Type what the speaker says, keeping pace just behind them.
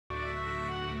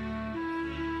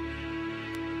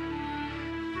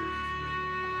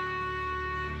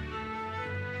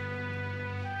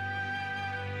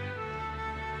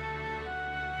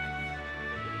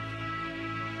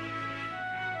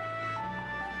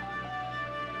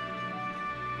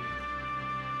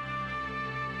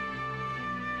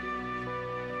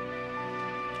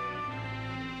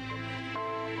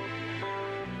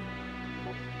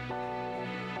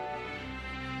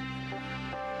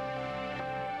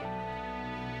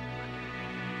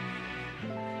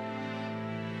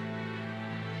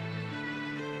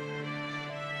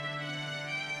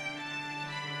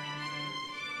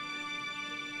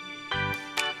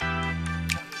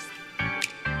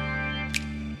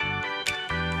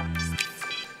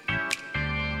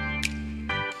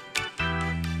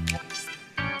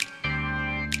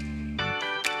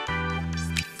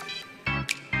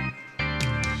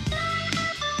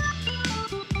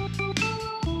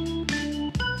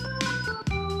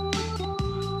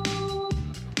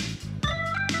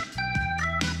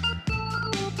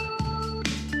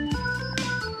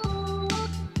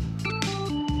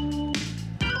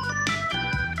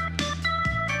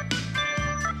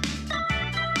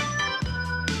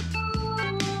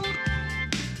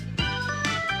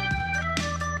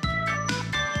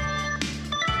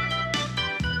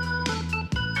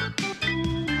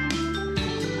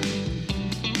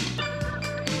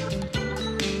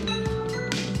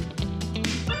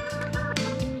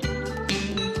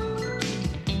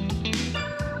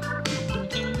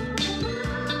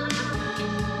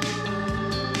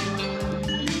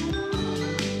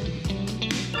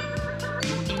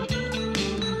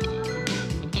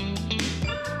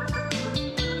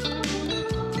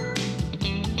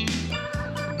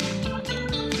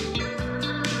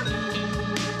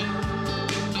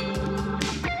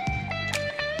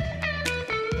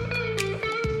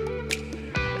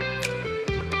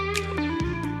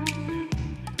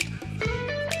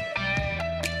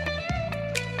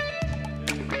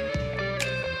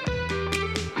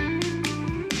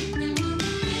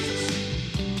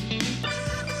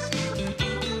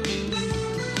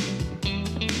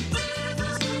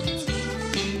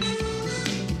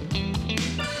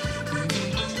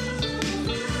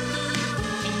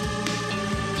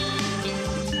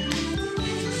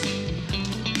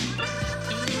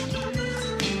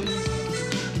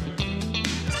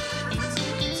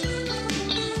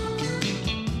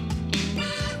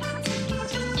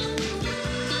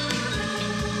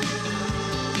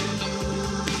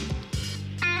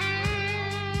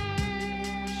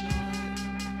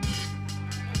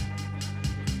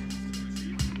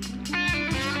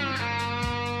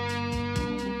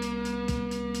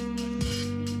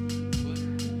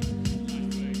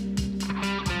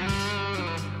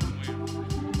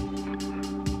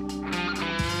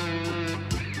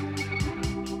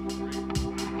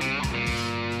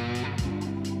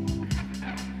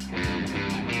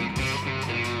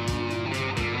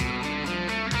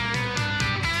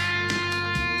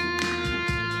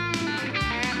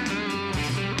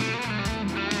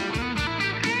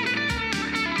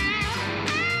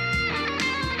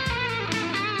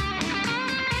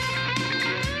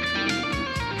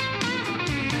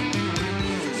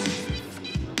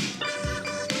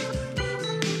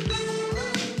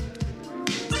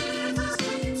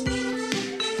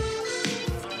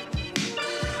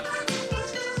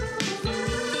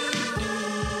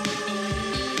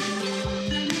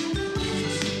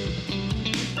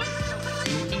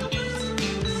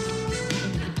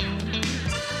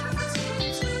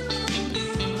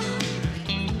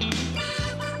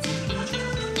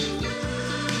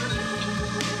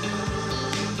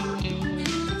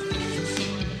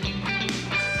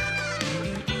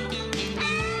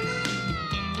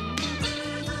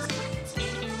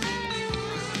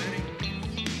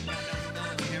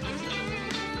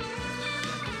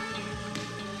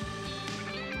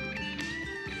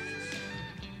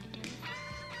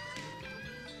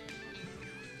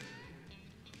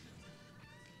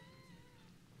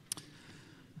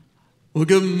Well,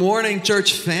 good morning,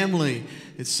 church family.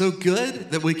 It's so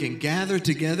good that we can gather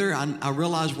together. I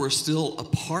realize we're still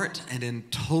apart and in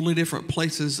totally different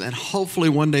places, and hopefully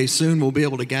one day soon we'll be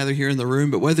able to gather here in the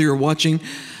room. But whether you're watching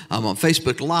on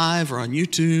Facebook Live or on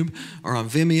YouTube or on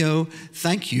Vimeo,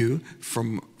 thank you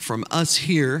from us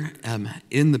here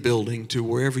in the building to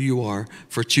wherever you are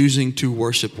for choosing to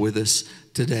worship with us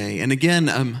today. And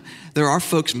again, there are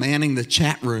folks manning the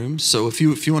chat room, so if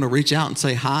you want to reach out and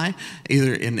say hi,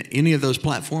 either in any of those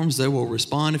platforms, they will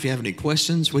respond. If you have any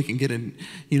questions, we can get in,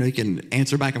 you can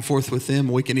answer back and forth with them.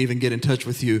 We can even get in touch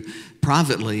with you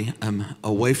privately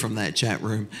away from that chat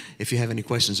room if you have any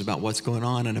questions about what's going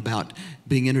on and about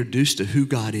being introduced to who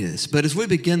God is. But as we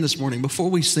begin this morning, before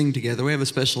we sing together, we have a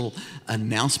special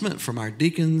announcement from our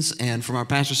deacons and from our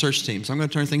pastor search team. So I'm going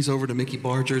to turn things over to Mickey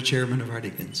Barger, chairman of our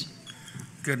deacons.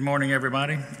 Good morning,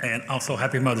 everybody, and also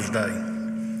happy Mother's Day.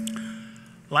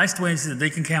 Last Wednesday, the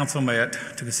Deacon Council met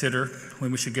to consider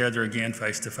when we should gather again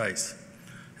face to face.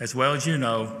 As well as you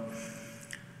know,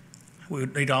 we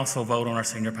need to also vote on our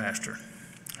senior pastor.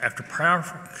 After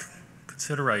powerful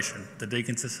consideration, the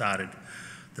deacons decided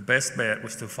the best bet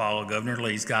was to follow Governor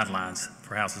Lee's guidelines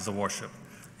for houses of worship,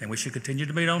 and we should continue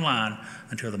to meet online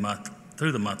until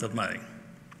through the month of May.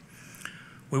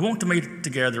 We want to meet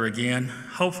together again.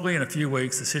 Hopefully in a few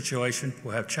weeks, the situation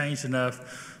will have changed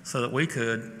enough so that we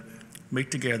could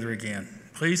meet together again.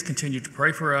 Please continue to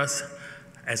pray for us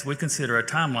as we consider a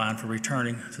timeline for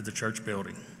returning to the church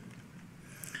building.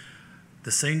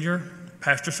 The senior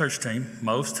pastor search team,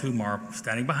 most whom are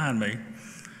standing behind me,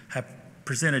 have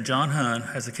presented John Hunn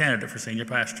as a candidate for senior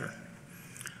pastor.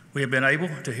 We have been able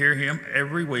to hear him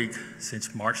every week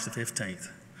since March the 15th.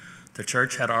 The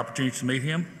church had an opportunity to meet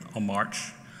him on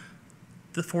March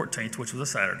the 14th, which was a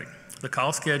Saturday. The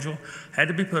call schedule had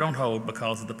to be put on hold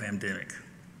because of the pandemic.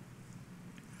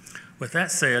 With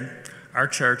that said, our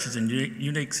church is in a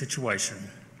unique situation.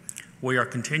 We are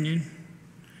continuing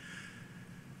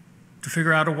to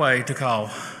figure out a way to call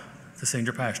the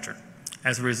senior pastor.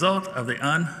 As a result of the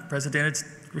unprecedented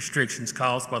restrictions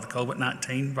caused by the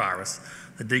COVID-19 virus,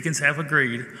 the deacons have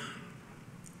agreed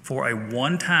for a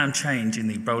one-time change in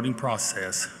the voting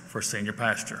process for senior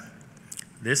pastor.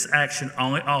 This action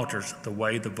only alters the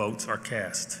way the votes are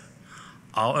cast.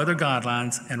 All other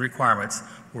guidelines and requirements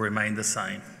will remain the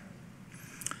same.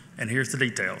 And here's the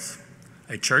details.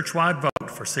 A church-wide vote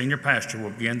for senior pastor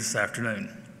will begin this afternoon,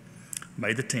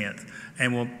 May the 10th,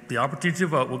 and the opportunity to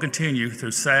vote will continue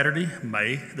through Saturday,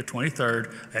 May the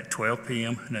 23rd at 12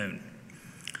 p.m. noon.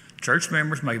 Church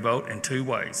members may vote in two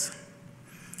ways.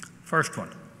 First one,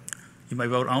 you may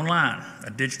vote online. A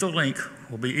digital link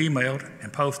will be emailed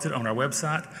and posted on our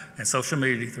website and social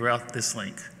media throughout this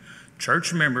link.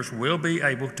 Church members will be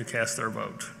able to cast their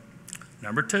vote.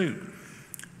 Number two,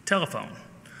 telephone.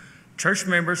 Church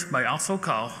members may also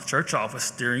call church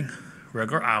office during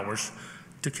regular hours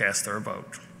to cast their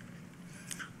vote.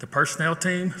 The personnel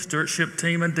team, stewardship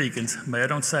team, and deacons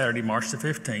met on Saturday, March the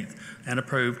 15th, and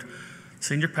approved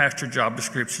senior pastor job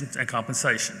descriptions and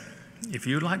compensation. If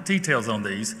you'd like details on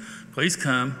these, please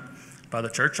come by the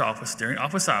church office during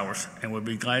office hours, and we'll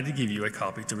be glad to give you a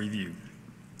copy to review.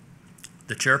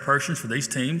 The chairpersons for these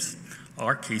teams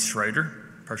are Keith Schrader,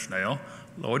 personnel,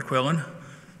 Lloyd Quillen,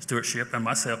 stewardship, and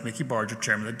myself, Mickey Barger,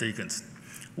 chairman of the deacons.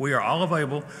 We are all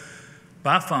available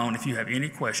by phone if you have any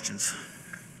questions.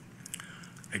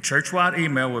 A church-wide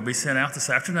email will be sent out this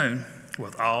afternoon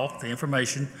with all the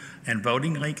information and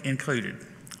voting link included.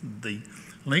 The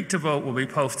link to vote will be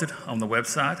posted on the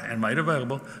website and made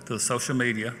available to the social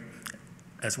media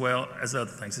as well as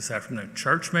other things this afternoon.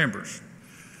 Church members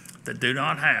that do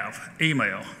not have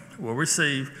email will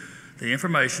receive the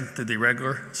information through the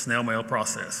regular snail mail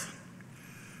process.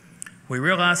 We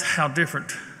realize how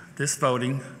different this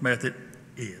voting method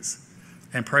is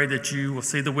and pray that you will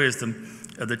see the wisdom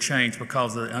of the change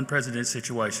because of the unprecedented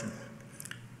situation.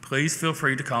 Please feel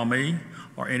free to call me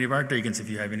or any of our deacons if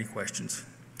you have any questions.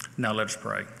 Now let us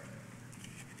pray.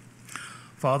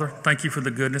 Father, thank you for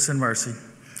the goodness and mercy.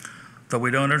 Though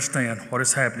we don't understand what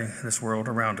is happening in this world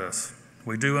around us,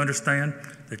 we do understand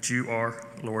that you are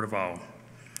Lord of all.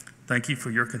 Thank you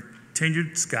for your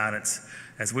continued guidance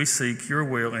as we seek your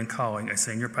will in calling a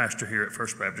senior pastor here at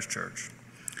First Baptist Church.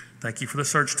 Thank you for the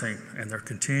search team and their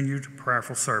continued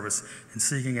prayerful service in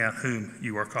seeking out whom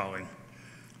you are calling.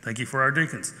 Thank you for our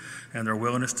deacons and their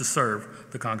willingness to serve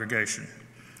the congregation.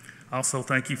 Also,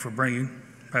 thank you for bringing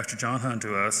Pastor John Hunn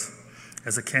to us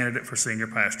as a candidate for senior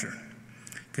pastor.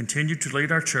 Continue to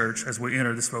lead our church as we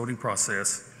enter this voting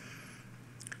process.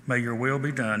 May your will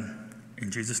be done. In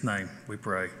Jesus' name we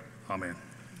pray. Amen.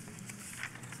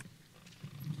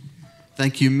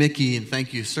 Thank you, Mickey, and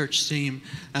thank you, search team.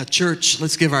 Church,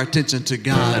 let's give our attention to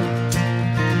God.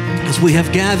 As we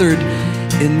have gathered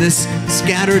in this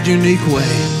scattered, unique way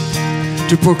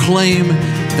to proclaim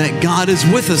that God is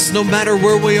with us no matter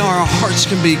where we are, our hearts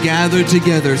can be gathered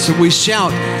together. So we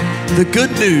shout the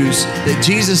good news that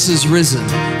Jesus is risen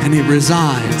and He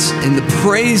resides in the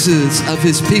praises of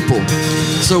His people.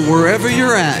 So wherever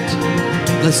you're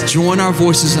at, let's join our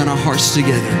voices and our hearts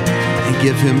together and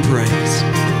give Him praise.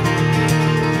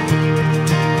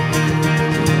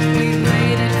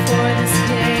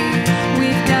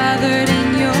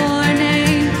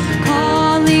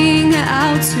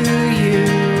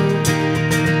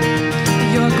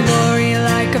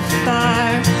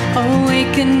 Fire,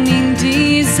 awakening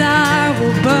desire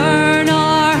will burn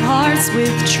our hearts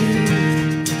with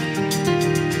truth.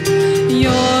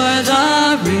 You're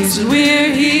the reason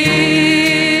we're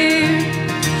here.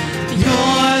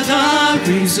 You're the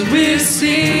reason we're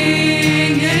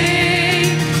singing.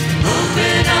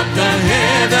 Open up the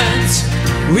heavens,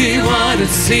 we want to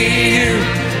see You.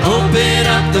 Open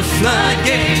up the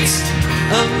floodgates,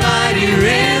 a mighty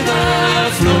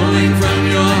river flowing from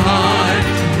Your heart,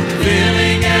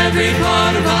 filling every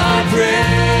part of our praise.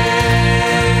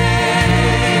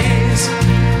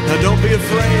 Now don't be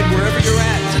afraid, wherever you're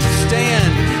at, to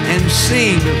stand and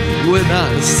sing with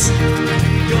us.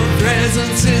 Your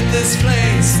presence in this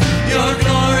place, Your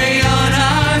glory on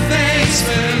our face.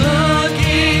 We're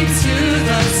looking to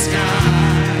the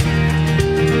sky.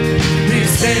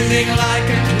 Descending like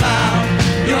a cloud,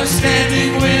 You're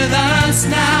standing with us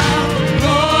now.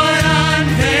 Lord,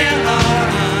 unveil our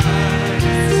eyes.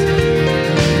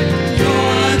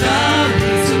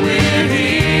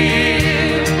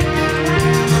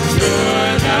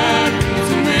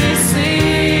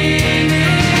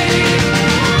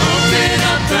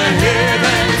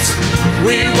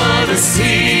 We want to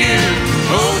see You.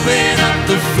 Open up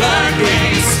the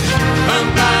floodgates, a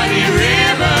mighty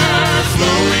river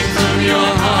flowing from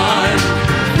Your heart,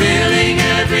 filling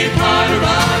every part of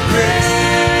our praise.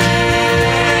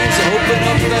 Open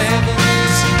up the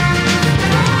heavens.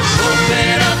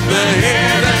 Open up the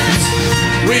heavens.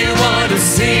 We want to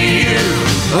see You.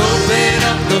 Open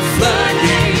up the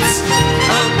floodgates,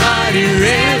 a mighty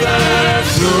river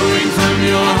flowing from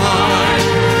Your heart,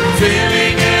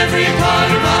 filling every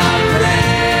part of our praise.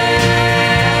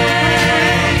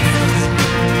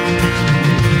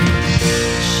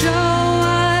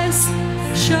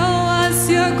 Show us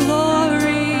Your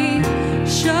glory.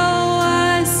 Show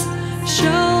us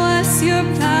Your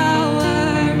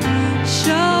power.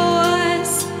 Show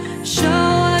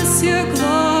us Your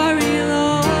glory,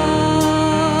 Lord.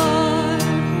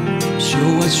 Show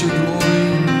us Your glory.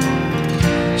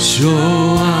 Show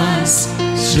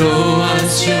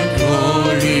us Your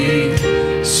glory.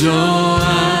 Show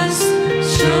us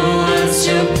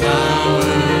Your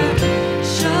power.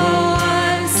 Show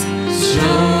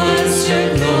us Your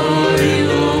glory,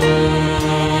 Lord.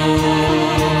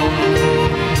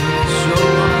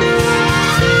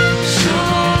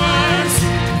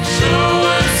 Show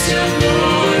us Your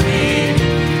glory.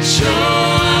 Show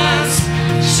us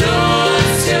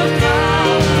Your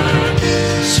power.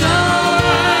 Show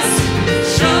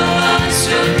us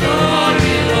Your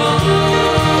glory, Lord.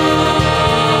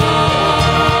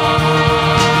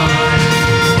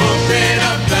 Open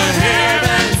up the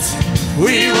heavens,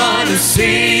 we want to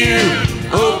see You.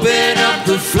 Open up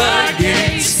the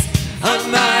floodgates, a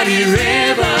mighty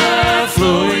river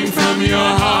flowing from Your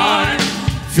heart,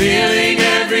 filling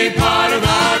every part of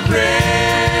our praise.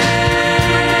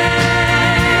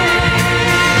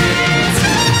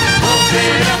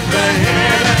 Open up the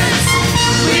heavens,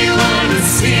 we want to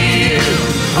see You.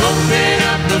 Open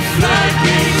up the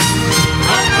floodgates,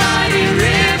 a mighty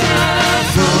river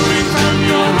flowing from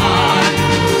Your heart,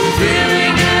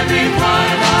 filling every part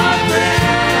of our praise.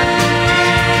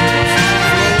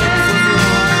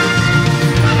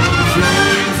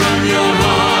 Flowing from Your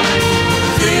heart,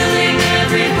 filling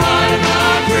every part of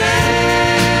our praise.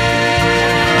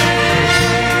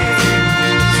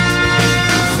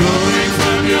 Flowing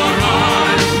from Your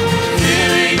heart,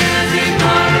 filling every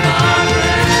part of our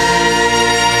praise.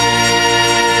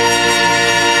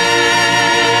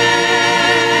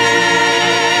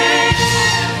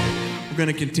 We're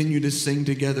going to continue to sing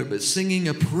together, but singing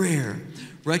a prayer,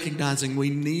 recognizing we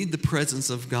need the presence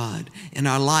of God in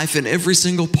our life and every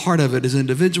single part of it as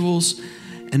individuals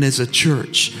and as a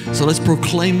church. So let's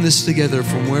proclaim this together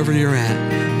from wherever you're at.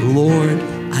 Lord,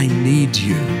 I need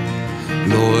You.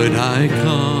 Lord, I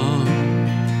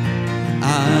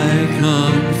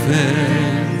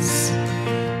confess,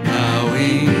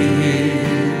 bowing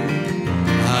here,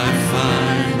 I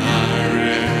find my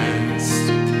rest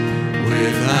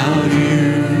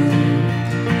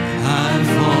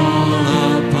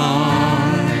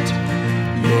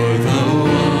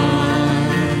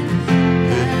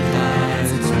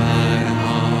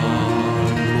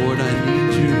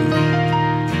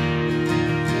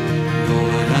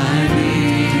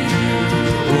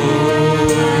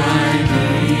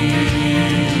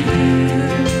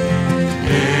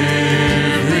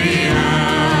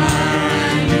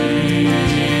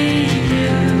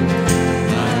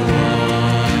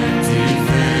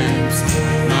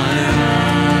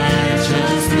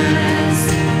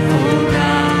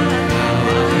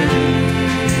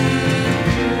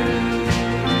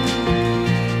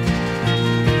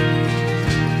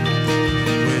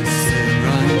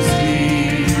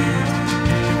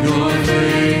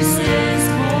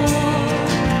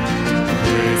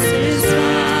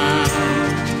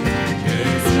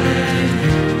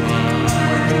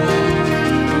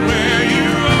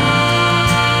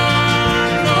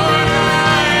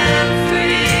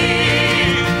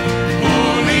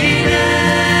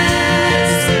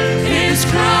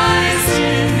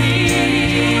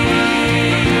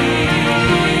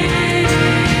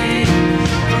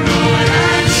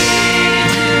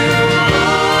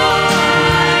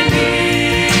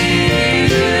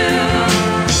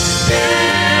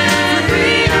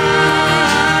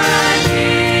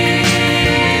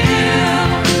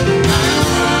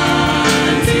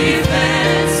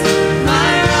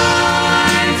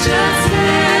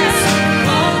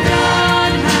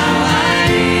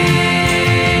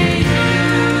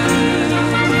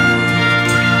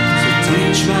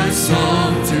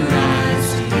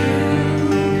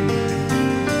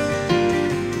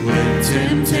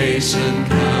temptation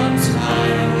comes my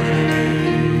way.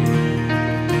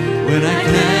 When I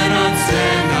cannot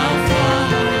stand, I'll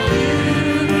follow you.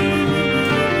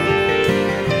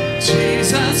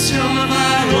 Jesus, you're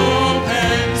my hope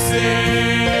and stay.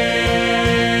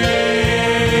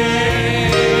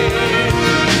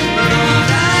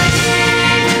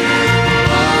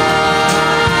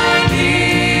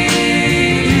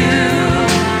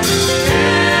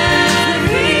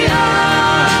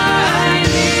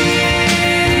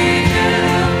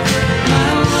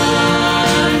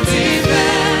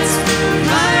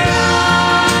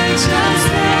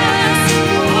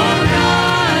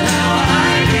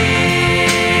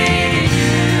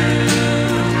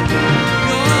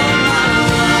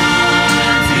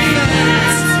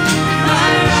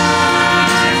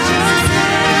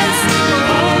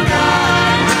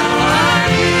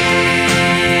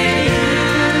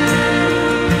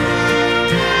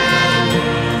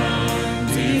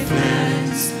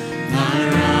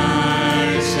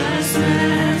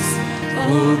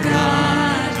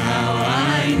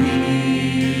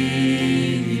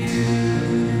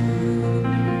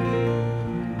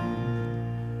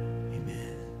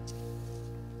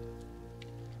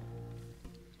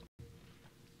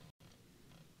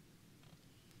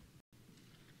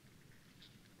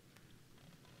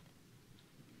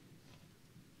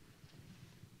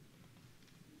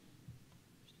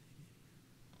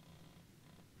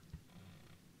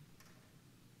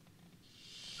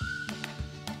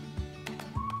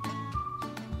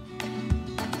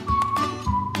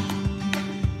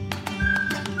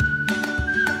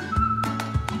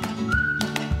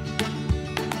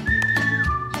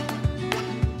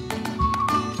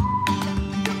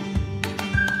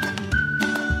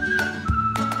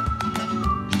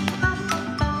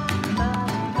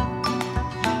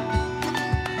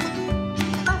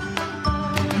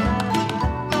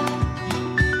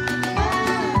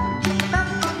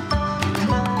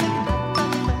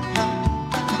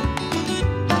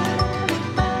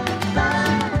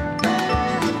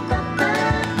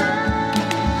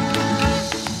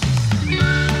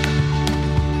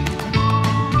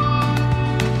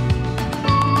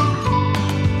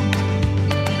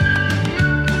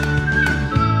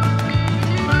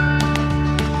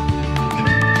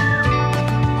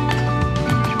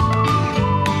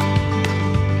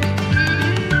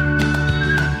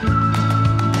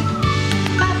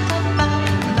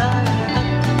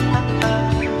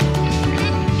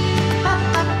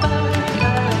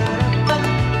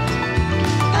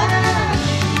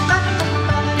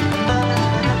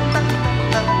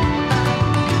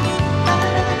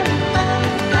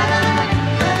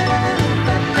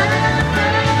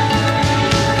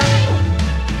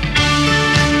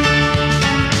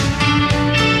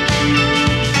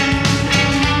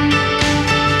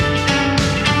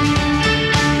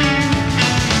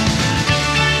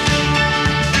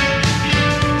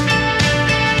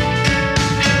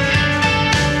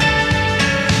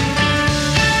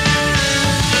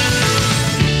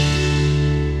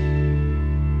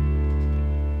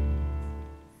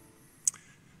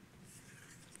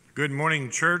 Good morning,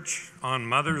 church, on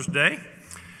Mother's Day.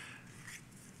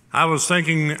 I was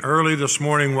thinking early this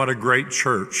morning what a great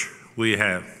church we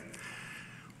have.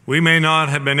 We may not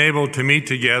have been able to meet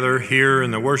together here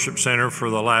in the worship center for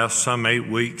the last some 8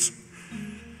 weeks,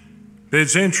 but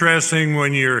it's interesting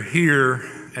when you're here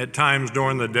at times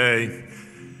during the day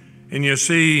and you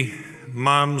see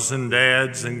moms and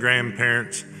dads and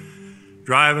grandparents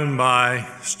driving by,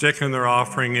 sticking their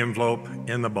offering envelope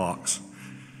in the box.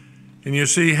 And you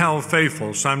see how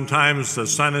faithful. Sometimes the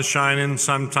sun is shining,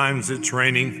 sometimes it's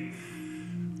raining.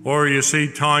 Or you see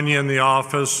Tanya in the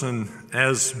office, and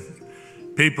as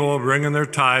people are bringing their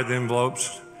tithe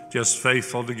envelopes, just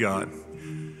faithful to God.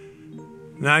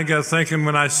 Now I got thinking,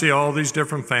 when I see all these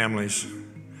different families,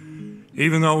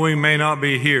 even though we may not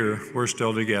be here, we're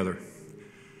still together.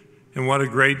 And what a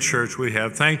great church we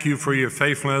have. Thank you for your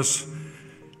faithfulness.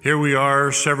 Here we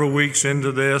are several weeks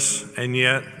into this, and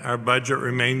yet our budget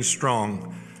remains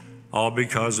strong, all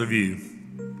because of you.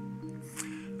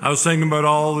 I was thinking about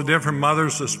all the different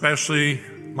mothers, especially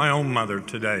my own mother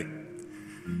today.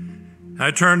 I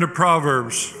turned to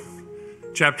Proverbs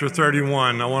chapter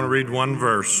 31. I want to read one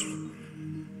verse.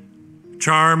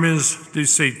 Charm is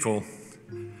deceitful,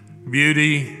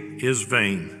 beauty is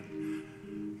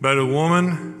vain, but a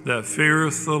woman that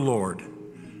feareth the Lord,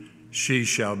 she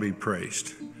shall be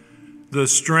praised. The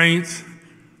strength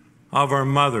of our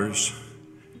mothers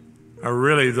are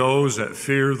really those that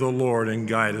fear the Lord and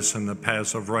guide us in the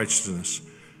paths of righteousness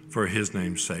for his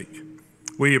name's sake.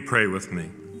 Will you pray with me?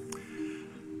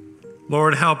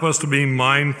 Lord, help us to be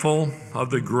mindful of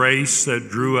the grace that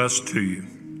drew us to you.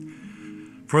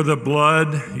 for the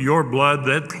blood, your blood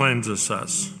that cleanses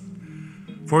us,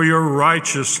 for your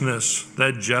righteousness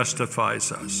that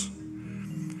justifies us,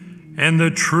 and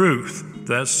the truth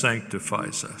that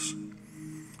sanctifies us.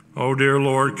 Oh, dear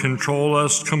Lord, control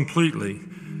us completely,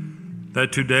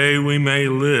 that today we may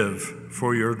live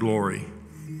for your glory.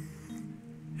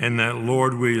 And that,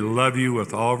 Lord, we love you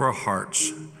with all of our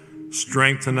hearts.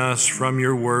 Strengthen us from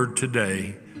your word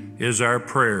today is our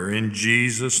prayer. In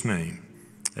Jesus' name,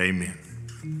 amen.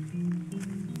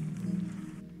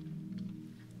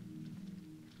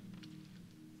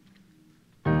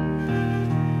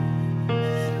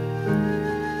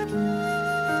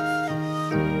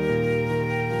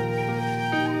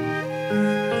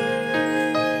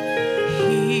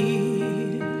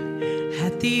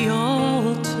 The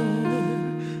altar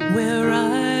where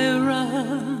I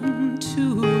run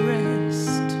to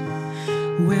rest,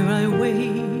 where I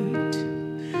wait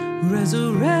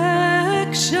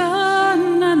resurrection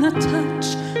and the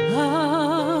touch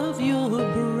of your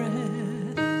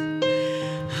breath.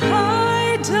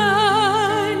 I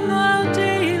die now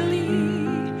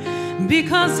daily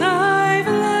because I've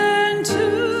learned to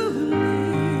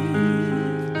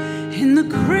live in the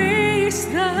grace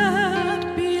that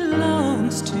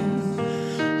to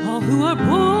all who are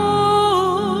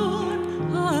born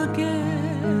again.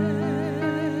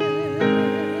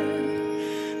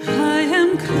 I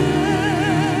am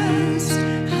cleansed,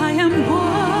 I am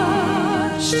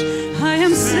washed, I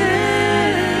am sanctified,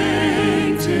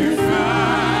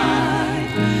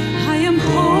 I am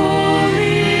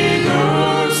Holy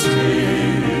Ghost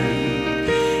filled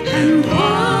and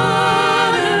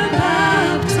water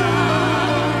baptized.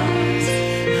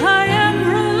 I am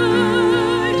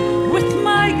with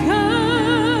my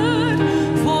God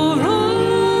for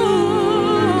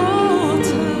all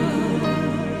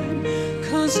time,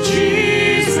 'cause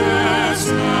Jesus,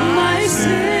 my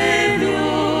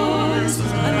Savior's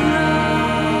alive.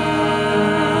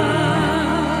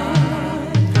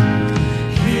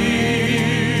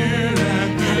 Here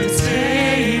at the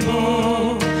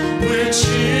table where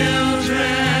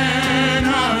children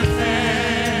are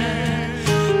fed,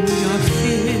 we are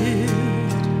filled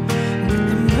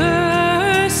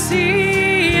mercy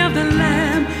of the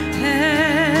Lamb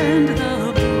and the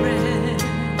bread.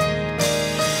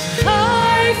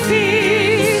 I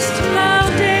feast now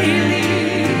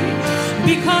daily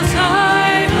because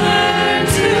I've learned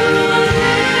to live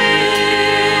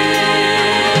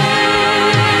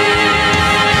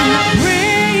in the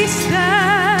grace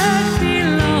that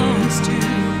belongs to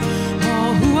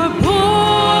all who are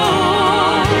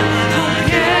born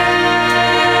again.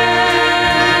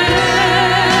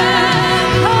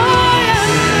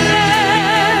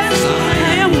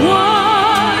 I am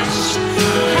washed,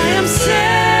 I am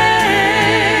sanctified,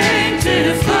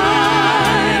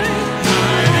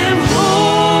 I am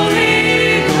holy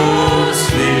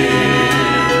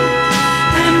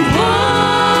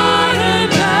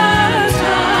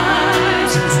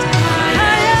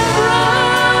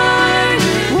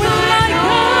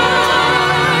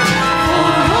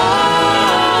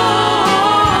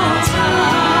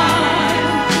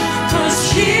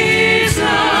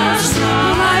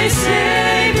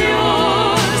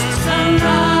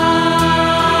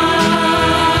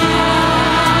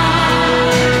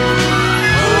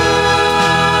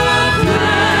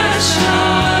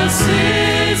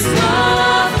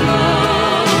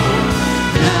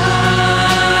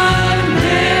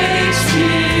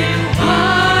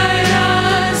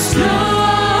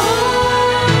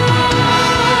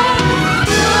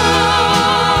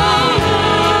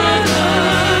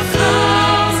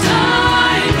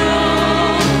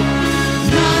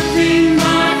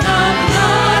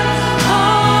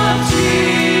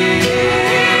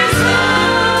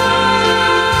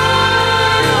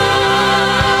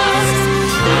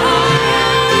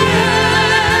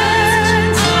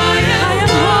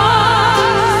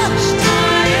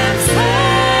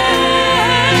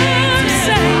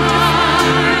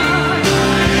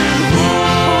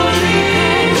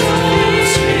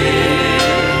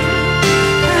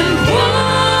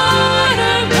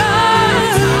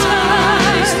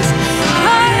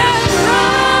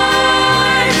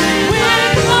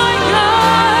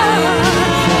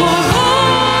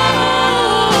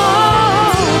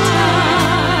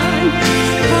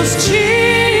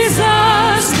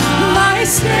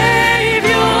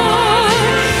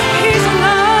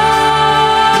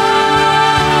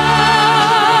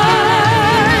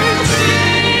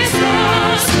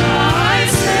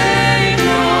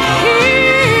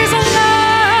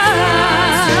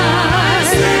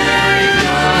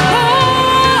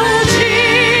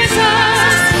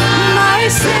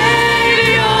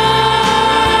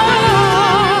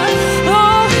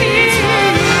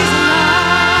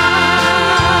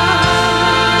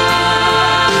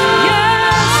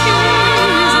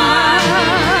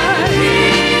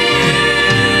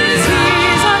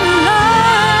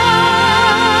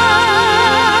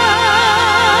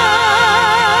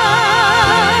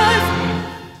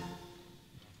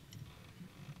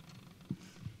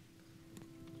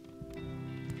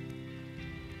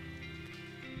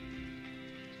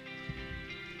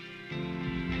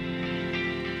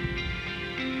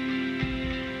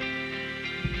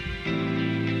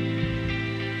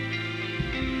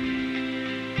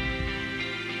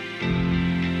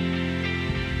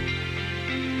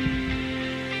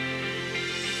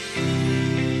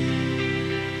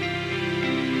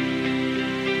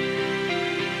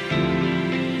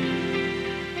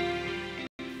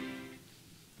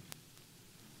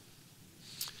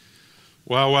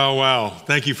Wow, wow, wow.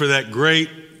 Thank you for that great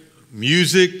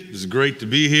music. It's great to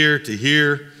be here, to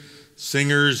hear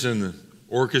singers and the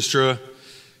orchestra.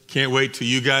 Can't wait till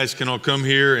you guys can all come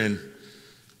here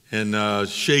and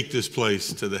shake this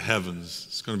place to the heavens.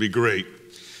 It's going to be great.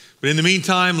 But in the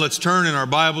meantime, let's turn in our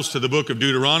Bibles to the book of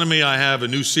Deuteronomy. I have a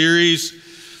new series,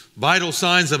 Vital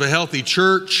Signs of a Healthy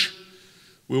Church.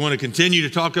 We want to continue to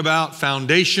talk about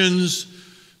foundations,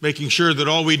 making sure that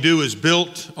all we do is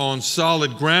built on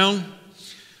solid ground.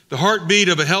 The heartbeat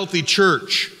of a healthy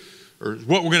church, or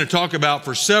what we're going to talk about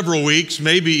for several weeks,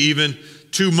 maybe even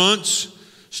 2 months,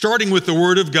 starting with the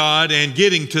Word of God and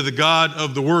getting to the God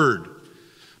of the Word.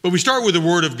 But we start with the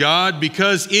Word of God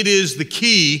because it is the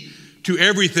key to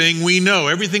everything we know.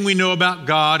 Everything we know about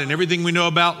God and everything we know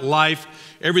about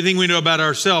life, everything we know about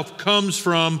ourselves comes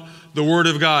from the Word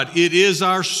of God. It is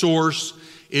our source.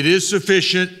 It is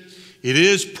sufficient. It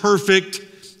is perfect.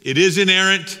 It is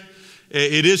inerrant.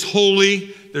 It is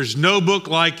holy. There's no book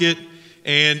like it.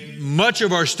 And much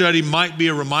of our study might be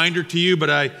a reminder to you, but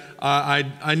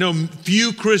I know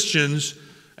few Christians,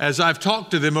 as I've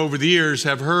talked to them over the years,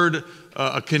 have heard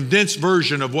a condensed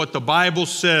version of what the Bible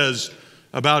says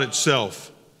about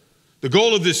itself. The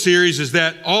goal of this series is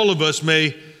that all of us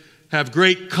may have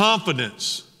great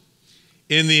confidence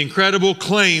in the incredible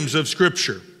claims of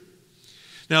Scripture.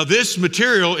 Now, this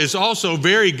material is also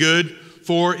very good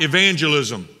for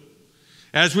evangelism.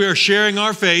 As we are sharing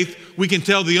our faith, we can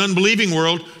tell the unbelieving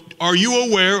world, are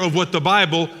you aware of what the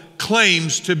Bible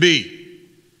claims to be?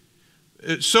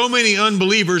 So many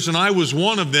unbelievers, and I was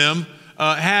one of them,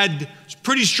 had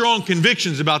pretty strong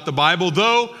convictions about the Bible,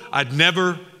 though I'd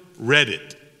never read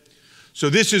it. So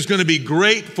this is going to be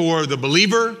great for the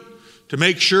believer to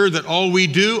make sure that all we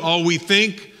do, all we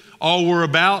think, all we're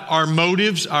about, our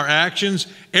motives, our actions,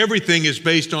 everything is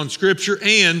based on Scripture,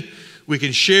 and we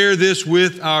can share this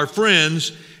with our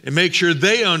friends and make sure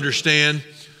they understand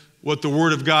what the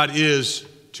Word of God is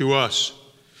to us.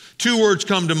 2 words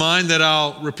come to mind that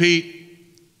I'll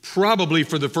repeat probably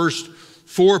for the first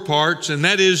 4 parts, and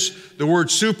that is the word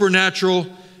supernatural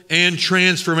and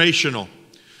transformational.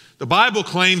 The Bible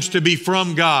claims to be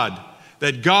from God,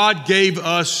 that God gave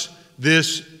us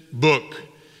this book.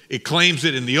 It claims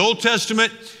it in the Old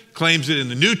Testament, claims it in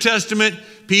the New Testament.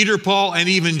 Peter, Paul, and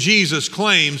even Jesus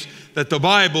claims that the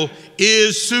Bible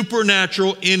is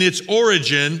supernatural in its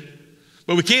origin.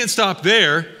 But we can't stop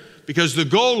there, because the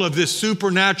goal of this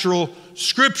supernatural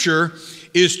Scripture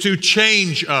is to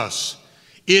change us.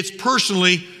 It's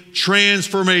personally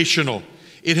transformational.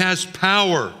 It has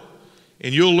power.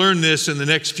 And you'll learn this in the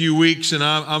next few weeks, and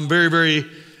I'm very, very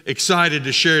excited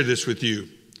to share this with you.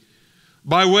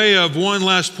 By way of one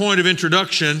last point of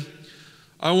introduction,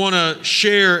 I want to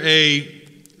share a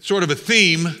sort of a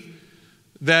theme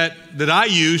that I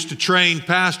use to train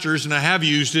pastors, and I have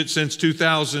used it since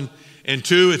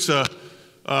 2002. It's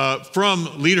from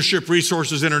Leadership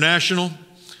Resources International,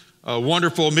 a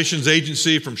wonderful missions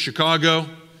agency from Chicago,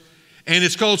 and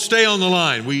it's called Stay on the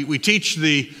Line. We teach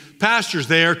the pastors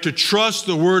there to trust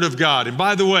the Word of God. And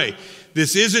by the way,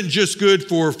 this isn't just good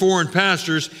for foreign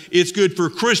pastors, it's good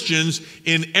for Christians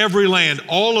in every land.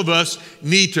 All of us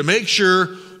need to make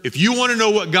sure, if you want to know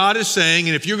what God is saying,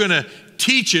 and if you're going to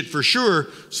teach it for sure,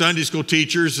 Sunday school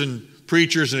teachers and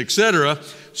preachers and etc.,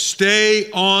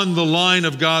 stay on the line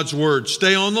of God's Word.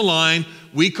 Stay on the line.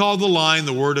 We call the line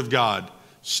the Word of God.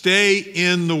 Stay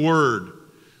in the Word.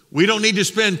 We don't need to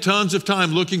spend tons of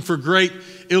time looking for great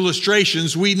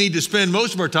illustrations. We need to spend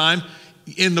most of our time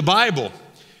in the Bible.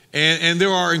 And there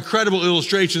are incredible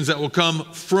illustrations that will come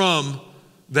from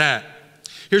that.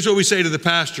 Here's what we say to the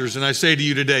pastors, and I say to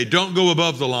you today: don't go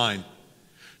above the line.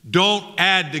 Don't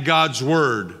add to God's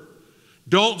Word.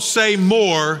 Don't say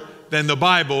more than the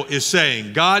Bible is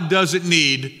saying. God doesn't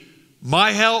need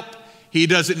my help. He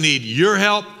doesn't need your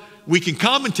help. We can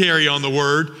commentary on the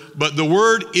Word, but the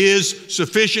Word is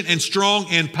sufficient and strong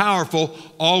and powerful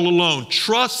all alone.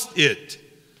 Trust it.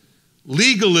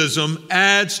 Legalism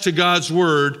adds to God's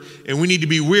Word, and we need to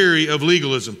be weary of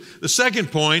legalism. The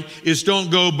second point is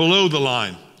don't go below the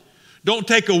line. Don't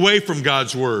take away from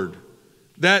God's Word.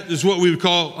 That is what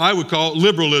I would call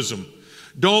liberalism.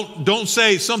 Don't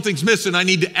say something's missing, I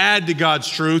need to add to God's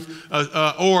truth,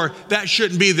 or that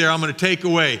shouldn't be there, I'm going to take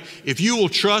away. If you will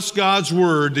trust God's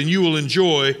Word, then you will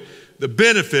enjoy the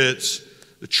benefits,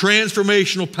 the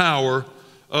transformational power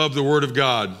of the Word of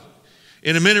God.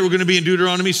 In a minute, we're going to be in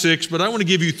Deuteronomy 6, but I want to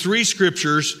give you 3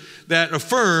 scriptures that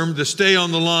affirm the stay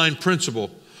on the line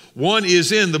principle. One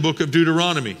is in the book of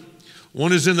Deuteronomy.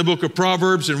 One is in the book of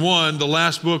Proverbs, and one, the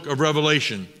last book of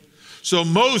Revelation. So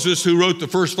Moses, who wrote the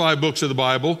first 5 books of the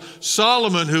Bible,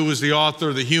 Solomon, who was the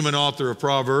author, the human author of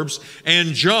Proverbs, and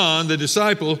John, the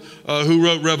disciple who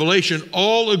wrote Revelation,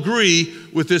 all agree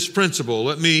with this principle.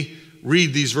 Let me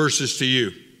read these verses to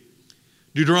you.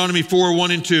 Deuteronomy 4,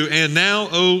 1 and 2. And now,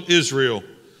 O Israel,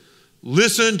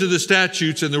 listen to the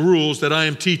statutes and the rules that I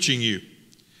am teaching you,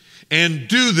 and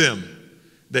do them,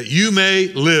 that you may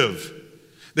live,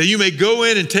 that you may go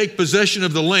in and take possession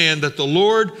of the land that the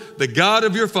Lord, the God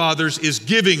of your fathers, is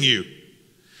giving you.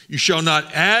 You shall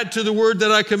not add to the word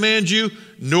that I command you,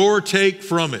 nor take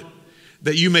from it,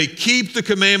 that you may keep the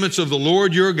commandments of the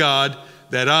Lord your God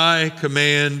that I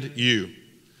command you.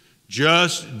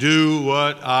 Just do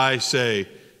what I say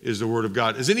is the word of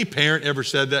God. Has any parent ever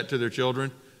said that to their children?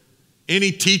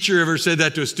 Any teacher ever said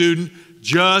that to a student?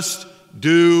 Just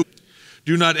do.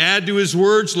 Do not add to his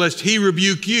words, lest he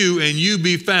rebuke you and you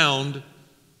be found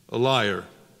a liar.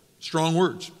 Strong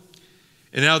words.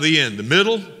 And now the end. The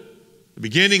middle, the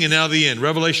beginning, and now the end.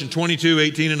 Revelation 22,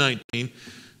 18 and 19.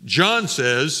 John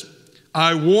says,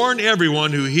 I warn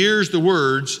everyone who hears the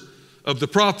words of the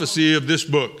prophecy of this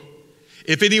book.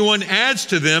 If anyone adds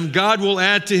to them, God will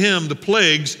add to him the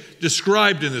plagues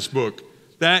described in this book.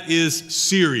 That is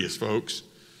serious, folks.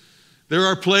 There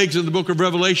are plagues in the book of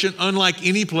Revelation unlike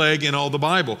any plague in all the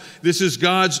Bible. This is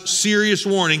God's serious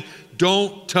warning.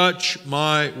 Don't touch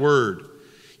my word.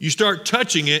 You start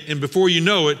touching it, and before you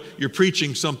know it, you're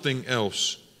preaching something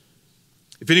else.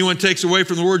 If anyone takes away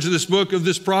from the words of this book of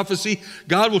this prophecy,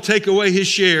 God will take away his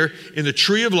share in the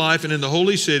tree of life and in the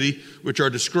holy city, which are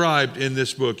described in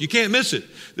this book. You can't miss it.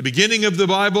 The beginning of the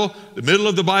Bible, the middle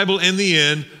of the Bible, and the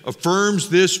end affirms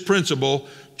this principle.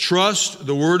 Trust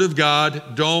the word of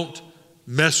God. Don't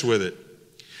mess with it.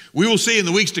 We will see in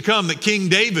the weeks to come that King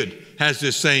David has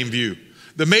this same view.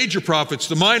 The major prophets,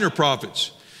 the minor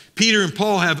prophets, Peter and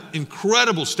Paul have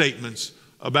incredible statements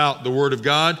about the Word of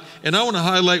God. And I want to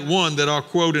highlight one that I'll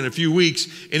quote in a few weeks,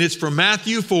 and it's from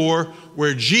Matthew 4,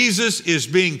 where Jesus is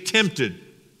being tempted.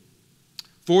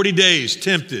 40 days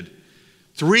tempted.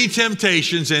 3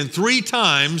 temptations, and 3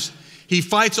 times he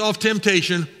fights off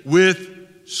temptation with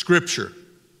Scripture,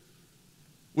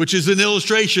 which is an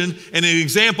illustration and an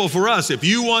example for us. If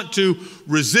you want to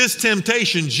resist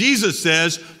temptation, Jesus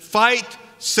says, fight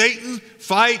Satan,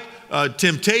 fight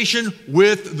temptation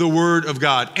with the Word of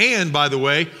God. And, by the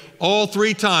way, all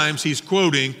 3 times he's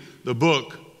quoting the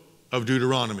book of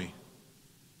Deuteronomy.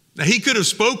 Now, he could have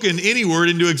spoken any word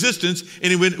into existence,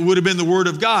 and it would have been the Word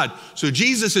of God. So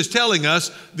Jesus is telling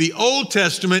us the Old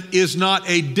Testament is not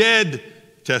a dead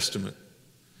testament.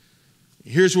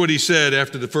 Here's what he said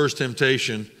after the first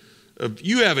temptation.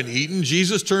 You haven't eaten.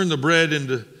 Jesus turned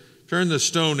the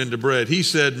stone into bread. He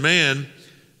said, man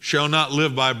shall not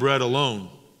live by bread alone,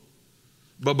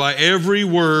 but by every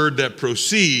word that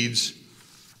proceeds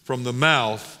from the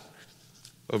mouth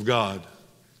of God.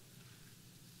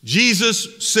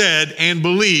 Jesus said and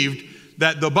believed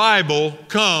that the Bible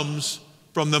comes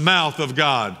from the mouth of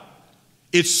God.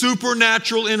 It's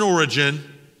supernatural in origin.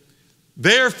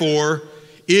 Therefore,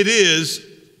 it is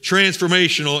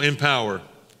transformational in power.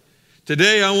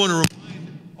 Today, I want to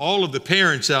remind all of the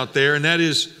parents out there, and that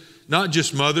is not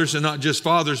just mothers and not just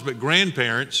fathers, but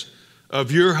grandparents, of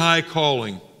your high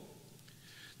calling.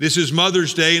 This is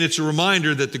Mother's Day, and it's a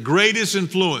reminder that the greatest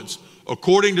influence,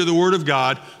 according to the Word of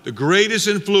God, the greatest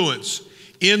influence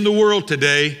in the world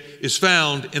today is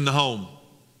found in the home.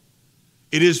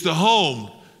 It is the home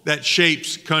that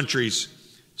shapes countries,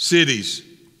 cities.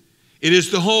 It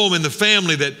is the home and the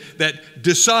family that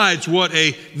decides what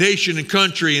a nation and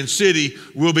country and city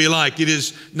will be like. It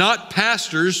is not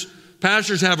pastors.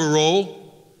 Pastors have a role.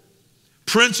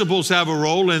 Principals have a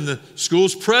role in the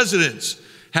schools. Presidents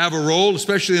have a role,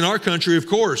 especially in our country, of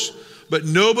course. But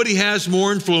nobody has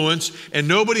more influence, and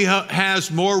nobody has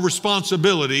more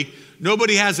responsibility.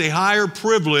 Nobody has a higher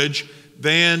privilege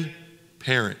than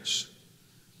parents.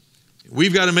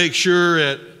 We've got to make sure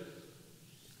at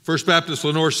First Baptist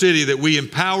Lenore City that we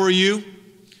empower you,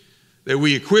 that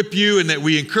we equip you, and that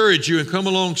we encourage you and come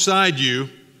alongside you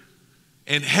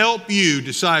and help you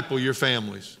disciple your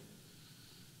families.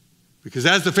 Because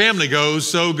as the family goes,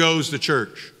 so goes the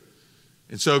church,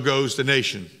 and so goes the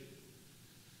nation.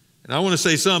 And I want to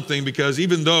say something, because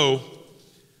even though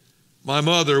my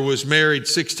mother was married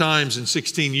 6 times in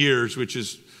 16 years, which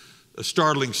is a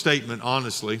startling statement,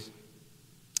 honestly,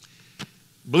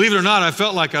 believe it or not, I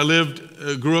felt like I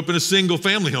grew up in a single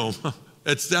family home.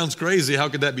 That sounds crazy. How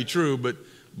could that be true?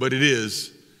 But it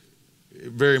is,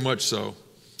 very much so.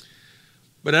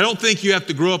 But I don't think you have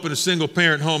to grow up in a single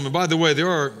parent home. And by the way, there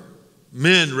are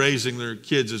men raising their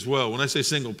kids as well. When I say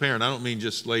single parent, I don't mean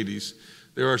just ladies.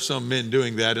 there are some men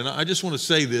doing that. And I just want to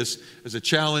say this as a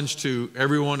challenge to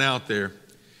everyone out there,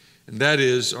 and that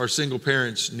is our single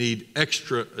parents need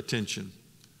extra attention.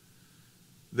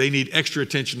 They need extra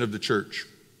attention of the church.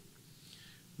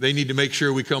 They need to make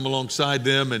sure we come alongside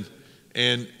them,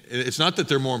 and it's not that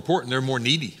they're more important, they're more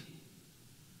needy.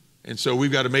 And so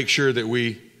we've got to make sure that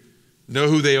we know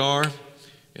who they are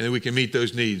and that we can meet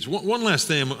those needs. One last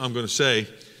thing I'm going to say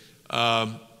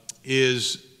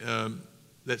is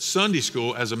that Sunday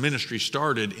school as a ministry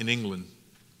started in England.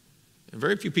 And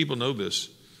very few people know this.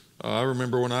 I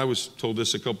remember when I was told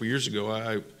this a couple years ago,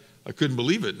 I couldn't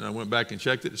believe it, and I went back and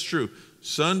checked it. It's true.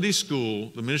 Sunday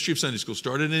school, the ministry of Sunday school,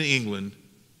 started in England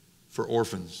for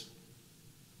orphans.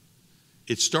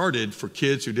 It started for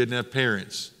kids who didn't have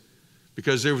parents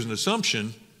because there was an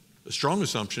assumption, a strong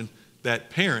assumption, that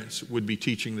parents would be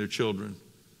teaching their children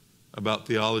about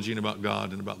theology and about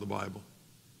God and about the Bible.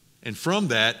 And from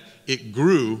that, it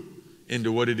grew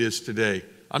into what it is today.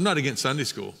 I'm not against Sunday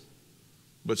school,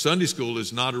 but Sunday school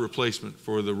is not a replacement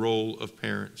for the role of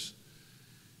parents.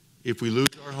 If we lose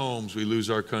our homes, we lose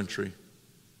our country.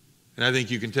 And I think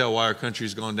you can tell why our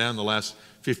country's gone down the last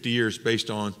 50 years based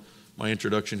on my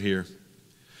introduction here.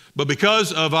 But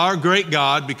because of our great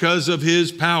God, because of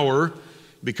His power,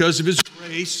 because of His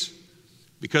grace,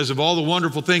 because of all the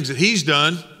wonderful things that He's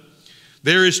done,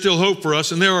 there is still hope for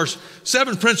us. And there are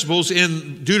 7 principles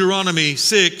in Deuteronomy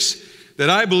 6 that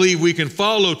I believe we can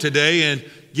follow today and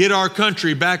get our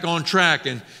country back on track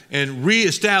and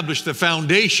reestablish the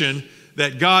foundation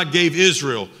that God gave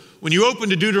Israel. When you open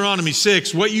to Deuteronomy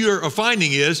 6, what you are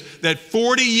finding is that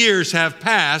 40 years have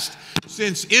passed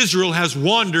since Israel has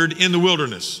wandered in the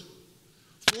wilderness.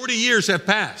 40 years have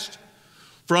passed.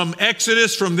 From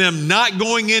Exodus, from them not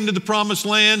going into the promised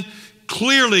land,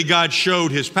 clearly God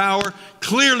showed His power.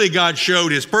 Clearly God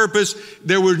showed His purpose.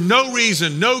 There was no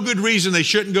reason, no good reason they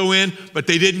shouldn't go in, but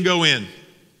they didn't go in.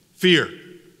 Fear.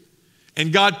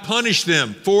 And God punished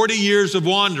them 40 years of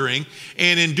wandering.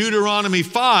 And in Deuteronomy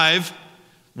 5,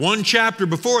 one chapter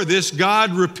before this,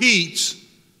 God repeats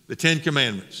the 10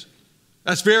 Commandments.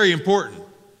 That's very important.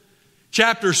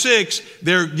 Chapter 6,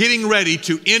 they're getting ready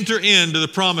to enter into the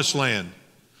promised land.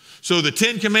 So the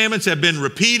 10 Commandments have been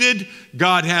repeated.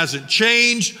 God hasn't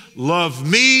changed. Love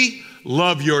me,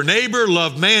 love your neighbor,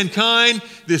 love mankind.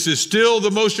 This is still the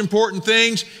most important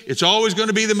things. It's always going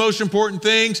to be the most important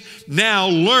things. Now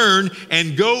learn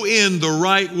and go in the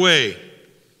right way.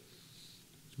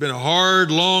 It's been a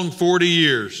hard, long 40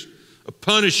 years, a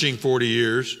punishing 40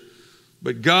 years,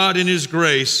 but God in His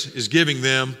grace is giving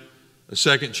them a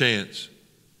second chance.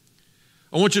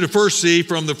 I want you to first see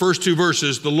from the first 2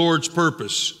 verses the Lord's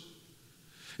purpose.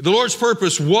 The Lord's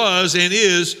purpose was and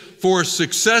is for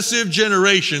successive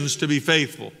generations to be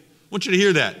faithful. I want you to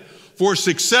hear that. For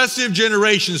successive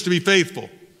generations to be faithful.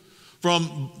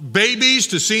 From babies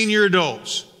to senior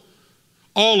adults.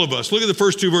 All of us. Look at the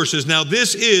first 2 verses. Now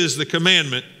this is the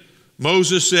commandment,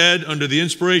 Moses said under the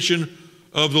inspiration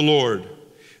of the Lord.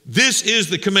 This is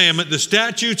the commandment, the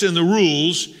statutes and the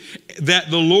rules that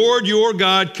the Lord your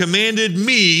God commanded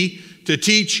me to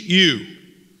teach you,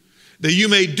 that you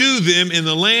may do them in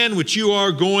the land which you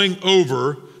are going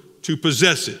over to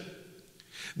possess it,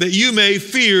 that you may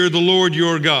fear the Lord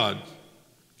your God.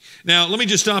 Now, let me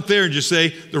just stop there and just say,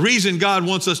 the reason God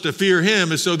wants us to fear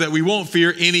Him is so that we won't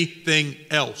fear anything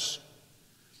else.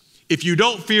 If you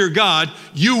don't fear God,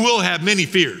 you will have many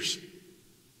fears.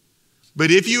 But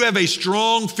if you have a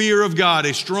strong fear of God,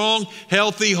 a strong,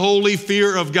 healthy, holy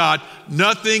fear of God,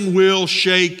 nothing will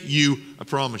shake you. I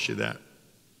promise you that.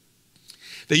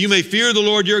 That you may fear the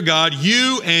Lord your God,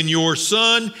 you and your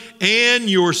son and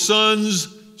your son's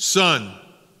son.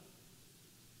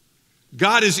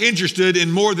 God is interested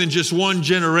in more than just one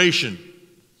generation.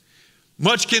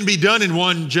 Much can be done in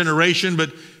one generation,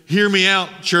 but hear me out,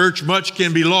 church, much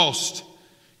can be lost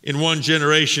in one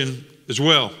generation as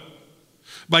well.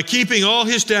 By keeping all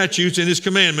His statutes and His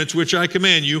commandments, which I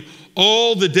command you,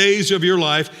 all the days of your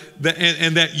life,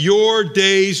 and that your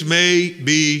days may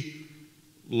be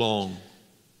long.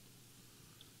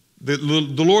 The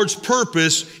Lord's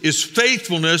purpose is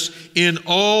faithfulness in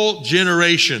all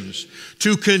generations,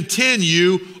 to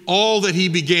continue all that He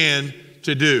began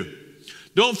to do.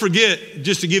 Don't forget,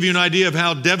 just to give you an idea of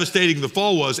how devastating the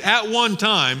fall was, at one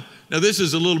time, now this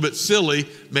is a little bit silly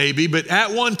maybe, but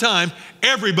at one time,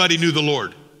 everybody knew the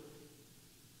Lord.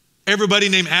 Everybody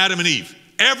named Adam and Eve.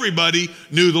 Everybody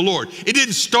knew the Lord. It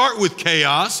didn't start with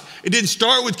chaos. It didn't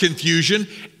start with confusion.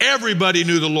 Everybody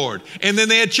knew the Lord. And then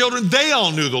they had children. They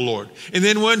all knew the Lord. And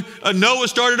then when Noah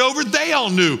started over, they all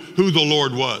knew who the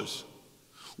Lord was.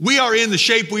 We are in the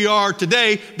shape we are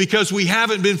today because we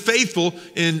haven't been faithful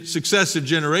in successive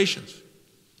generations.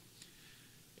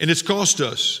 And it's cost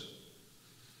us.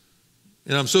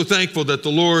 And I'm so thankful that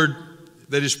the Lord,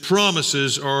 that his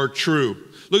promises are true.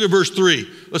 Look at verse 3.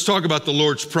 Let's talk about the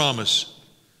Lord's promise.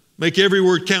 Make every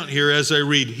word count here as I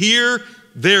read. Hear,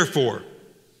 therefore.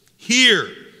 Hear.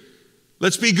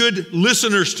 Let's be good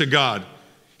listeners to God.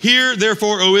 Hear,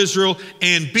 therefore, O Israel,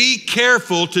 and be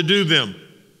careful to do them.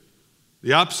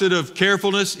 The opposite of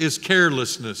carefulness is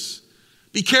carelessness.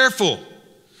 Be careful.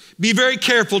 Be very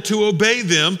careful to obey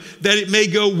them, that it may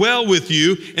go well with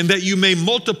you, and that you may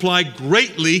multiply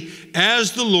greatly,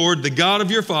 as the Lord, the God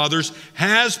of your fathers,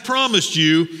 has promised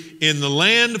you, in the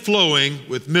land flowing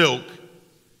with milk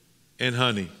and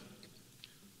honey.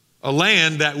 A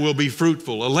land that will be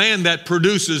fruitful, a land that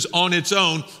produces on its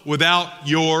own without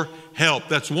your help.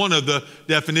 That's one of the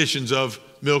definitions of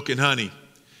milk and honey.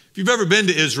 If you've ever been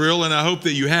to Israel, and I hope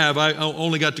that you have, I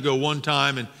only got to go one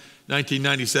time in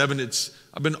 1997.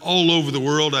 I've been all over the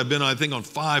world. I've been, I think, on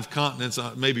 5 continents,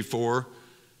 maybe 4.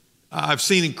 I've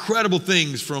seen incredible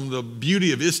things, from the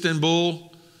beauty of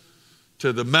Istanbul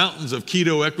to the mountains of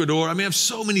Quito, Ecuador. I mean, I have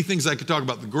so many things I could talk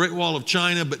about. The Great Wall of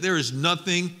China, but there is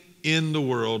nothing in the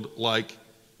world like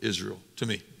Israel to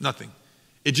me. Nothing.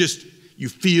 It just, you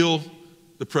feel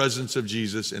the presence of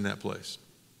Jesus in that place.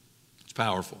 It's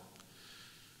powerful.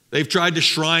 They've tried to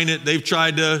shrine it. They've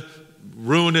tried to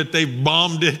ruin it. They've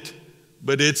bombed it.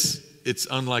 But it's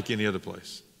unlike any other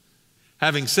place.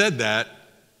 Having said that,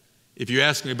 if you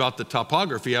ask me about the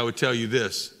topography, I would tell you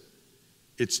this.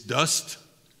 It's dust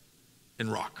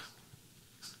and rock.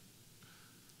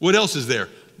 What else is there?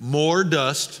 More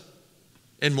dust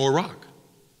and more rock.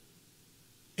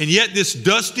 And yet this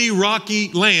dusty,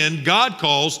 rocky land, God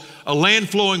calls a land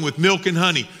flowing with milk and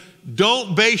honey.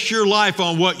 Don't base your life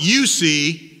on what you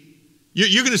see.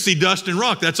 You're going to see dust and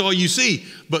rock. That's all you see.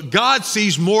 But God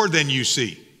sees more than you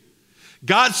see.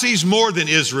 God sees more than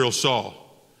Israel saw.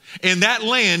 And that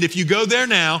land, if you go there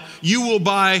now, you will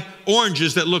buy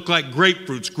oranges that look like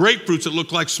grapefruits that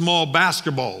look like small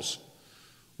basketballs,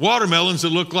 watermelons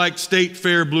that look like state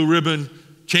fair blue ribbon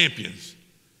champions.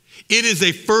 It is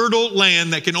a fertile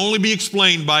land that can only be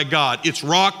explained by God. It's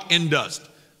rock and dust.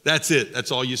 That's it.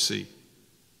 That's all you see.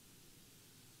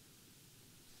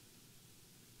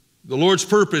 The Lord's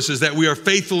purpose is that we are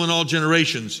faithful in all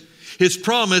generations. His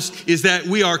promise is that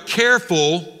we are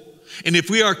careful, and if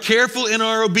we are careful in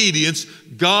our obedience,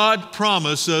 God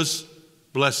promises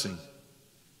blessing.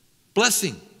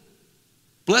 Blessing.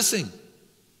 Blessing.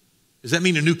 Does that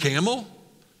mean a new camel?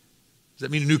 Does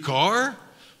that mean a new car?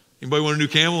 Anybody want a new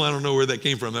camel? I don't know where that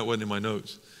came from. That wasn't in my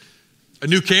notes. A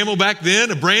new camel back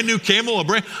then? A brand new camel?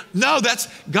 No, that's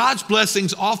God's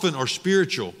blessings often are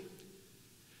spiritual.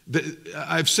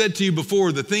 I've said to you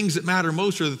before, the things that matter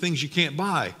most are the things you can't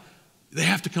buy. They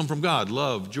have to come from God.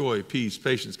 Love, joy, peace,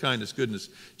 patience, kindness, goodness,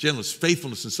 gentleness,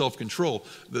 faithfulness, and self-control.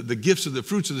 The gifts of the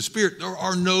fruits of the Spirit. There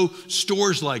are no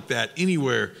stores like that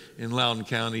anywhere in Loudoun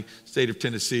County, state of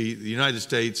Tennessee, the United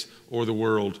States, or the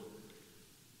world.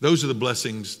 Those are the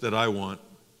blessings that I want.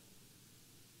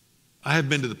 I have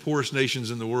been to the poorest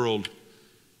nations in the world,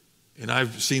 and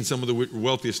I've seen some of the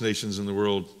wealthiest nations in the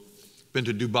world. Been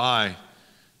to Dubai,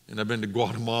 and I've been to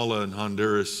Guatemala and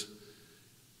Honduras.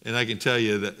 And I can tell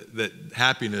you that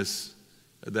happiness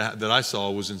that I saw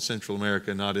was in Central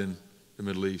America, not in the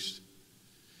Middle East.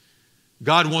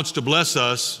 God wants to bless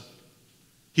us.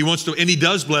 He wants to, and He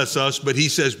does bless us, but He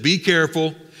says, be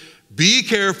careful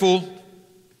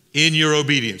in your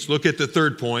obedience. Look at the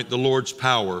third point, the Lord's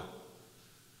power.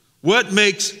 What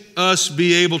makes us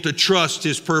be able to trust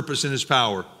His purpose and His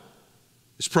power?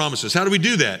 His promises. How do we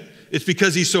do that? It's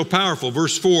because He's so powerful.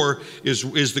 Verse 4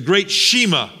 is the great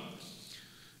Shema.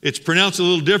 It's pronounced a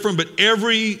little different, but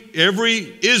every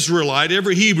Israelite,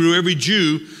 every Hebrew, every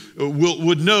Jew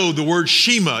would know the word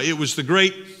Shema. It was the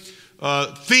great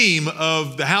theme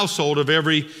of the household of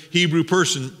every Hebrew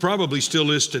person, probably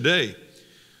still is today.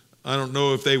 I don't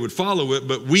know if they would follow it,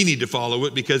 but we need to follow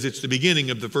it because it's the beginning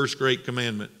of the first great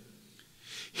commandment.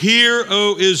 Hear,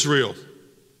 O Israel.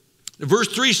 Verse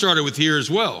 3 started with hear as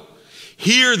well.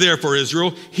 Hear, therefore,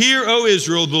 Israel. Hear, O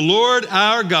Israel, the Lord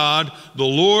our God, the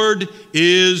Lord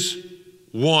is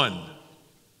one.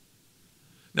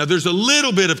 Now, there's a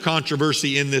little bit of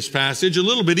controversy in this passage, a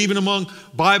little bit even among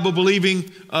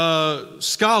Bible-believing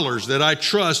scholars that I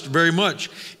trust very much.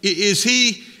 Is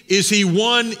he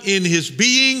one in His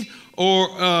being,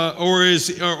 or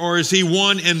is He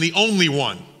one and the only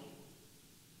one?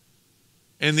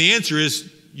 And the answer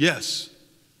is yes.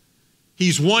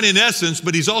 He's one in essence,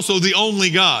 but He's also the only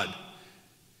God.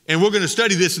 And we're going to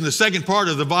study this in the second part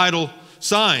of the vital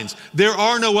signs. There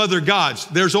are no other gods.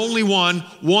 There's only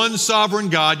one sovereign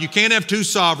God. You can't have two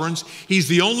sovereigns. He's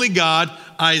the only God.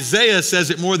 Isaiah says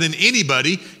it more than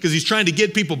anybody because he's trying to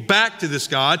get people back to this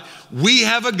God. We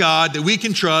have a God that we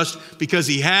can trust because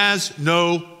he has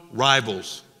no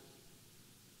rivals.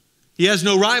 He has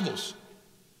no rivals.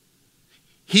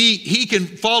 He can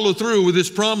follow through with his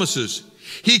promises.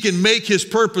 He can make his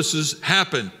purposes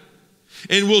happen.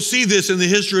 And we'll see this in the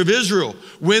history of Israel.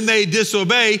 When they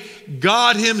disobey,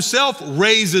 God himself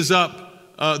raises up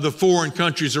the foreign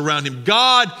countries around him.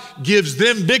 God gives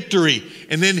them victory,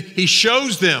 and then he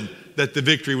shows them that the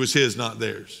victory was his, not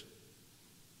theirs.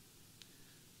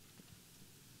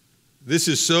 This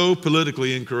is so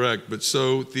politically incorrect, but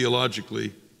so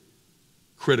theologically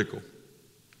critical.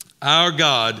 Our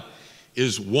God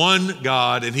is one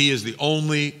God, and he is the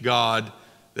only God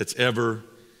that's ever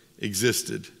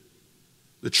existed.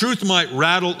 The truth might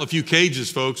rattle a few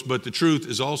cages, folks, but the truth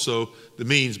is also the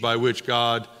means by which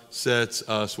God sets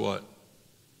us what?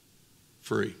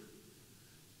 Free.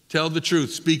 Tell the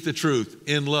truth, speak the truth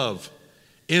in love,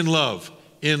 in love,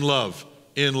 in love,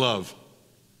 in love.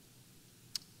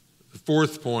 The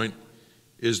fourth point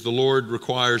is the Lord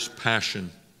requires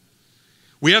passion.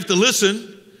 We have to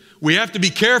listen. We have to be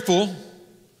careful,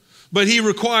 but he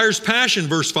requires passion.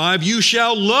 Verse 5, you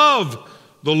shall love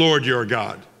the Lord your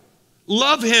God.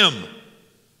 Love him.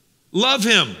 Love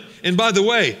him. And by the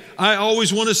way, I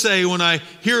always want to say when I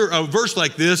hear a verse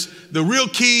like this, the real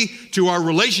key to our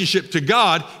relationship to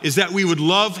God is that we would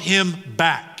love him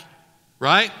back,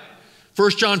 right?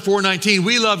 1 John 4:19,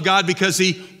 we love God because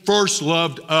he first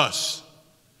loved us.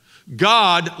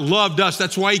 God loved us.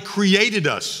 That's why he created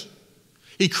us.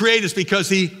 He created us because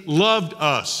he loved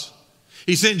us.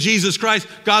 He sent Jesus Christ.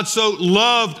 God so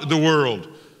loved the world.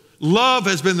 Love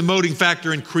has been the motivating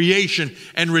factor in creation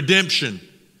and redemption.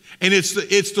 And it's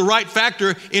the right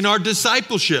factor in our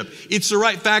discipleship. It's the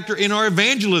right factor in our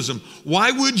evangelism.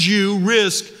 Why would you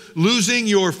risk losing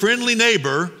your friendly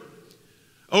neighbor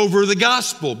over the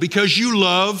gospel? Because you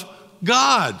love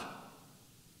God.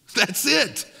 That's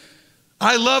it.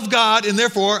 I love God, and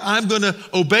therefore I'm going to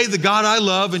obey the God I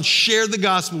love and share the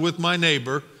gospel with my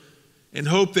neighbor and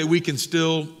hope that we can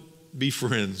still be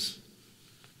friends.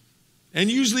 And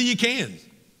usually you can,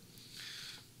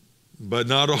 but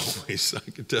not always, I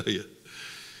can tell you.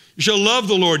 You shall love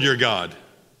the Lord your God.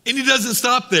 And he doesn't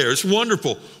stop there. It's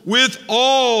wonderful. With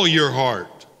all your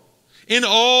heart, in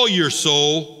all your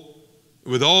soul,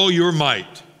 with all your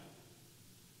might.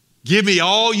 Give me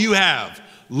all you have.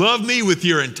 Love me with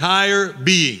your entire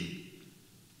being.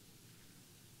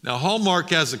 Now, Hallmark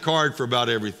has a card for about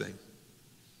everything.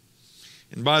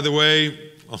 And by the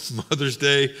way, on Mother's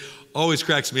Day, always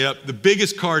cracks me up, the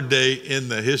biggest card day in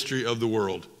the history of the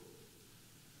world.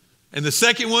 And the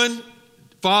second one,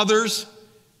 Fathers,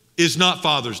 is not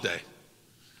Father's Day.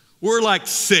 We're like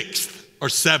 6th or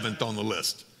 7th on the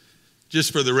list,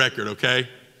 just for the record, okay?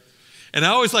 And I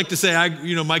always like to say,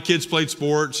 my kids played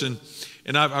sports, and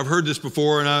I've heard this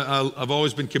before, and I've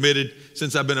always been committed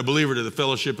since I've been a believer to the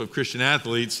Fellowship of Christian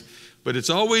Athletes. But it's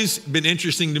always been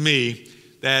interesting to me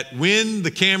that when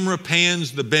the camera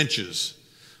pans the benches,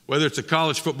 whether it's a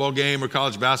college football game or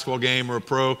college basketball game or a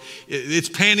pro, it's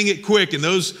panning it quick. And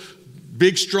those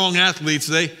big, strong athletes,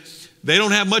 they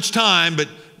don't have much time, but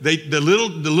the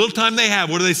little time they have,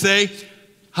 what do they say?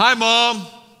 Hi, Mom.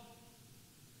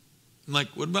 I'm like,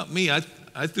 what about me?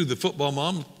 I threw the football.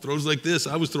 Mom throws like this.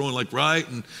 I was throwing like right.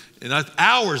 And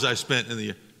hours I spent in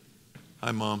the,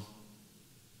 hi, Mom.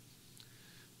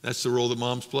 That's the role that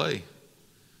moms play.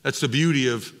 That's the beauty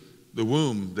of the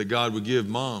womb that God would give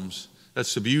moms.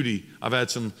 That's the beauty. I've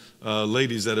had some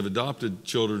ladies that have adopted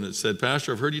children that said,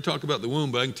 Pastor, I've heard you talk about the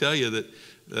womb, but I can tell you that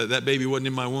that baby wasn't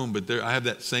in my womb, but I have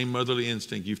that same motherly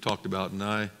instinct you've talked about, and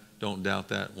I don't doubt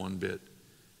that one bit.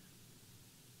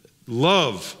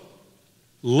 Love.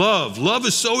 Love. Love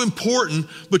is so important,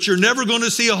 but you're never going to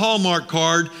see a Hallmark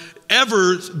card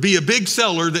ever be a big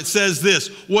seller that says this,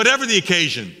 whatever the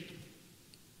occasion.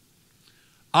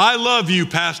 I love you,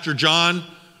 Pastor John,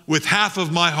 with half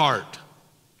of my heart.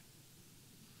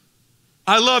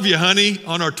 I love you, honey,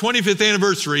 on our 25th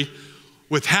anniversary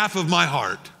with half of my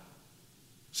heart.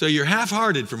 So you're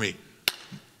half-hearted for me.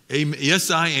 Yes,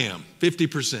 I am.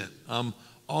 50%. I'm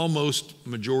almost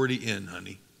majority in,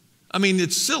 honey. I mean,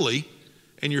 it's silly,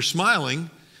 and you're smiling,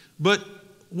 but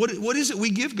what is it we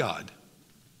give God?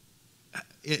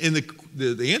 And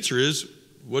the answer is,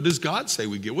 what does God say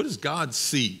we give? What does God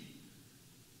see?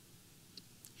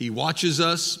 He watches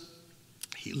us.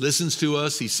 He listens to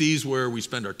us. He sees where we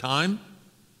spend our time.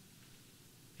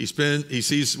 He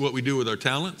sees what we do with our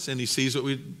talents, and he sees what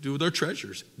we do with our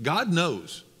treasures. God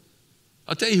knows.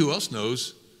 I'll tell you who else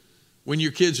knows. When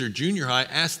your kids are junior high,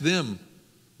 ask them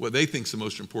what they think is the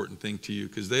most important thing to you,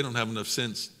 because they don't have enough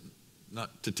sense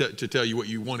not to tell you what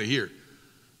you want to hear. It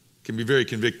can be very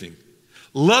convicting.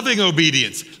 Loving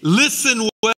obedience. Listen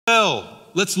well.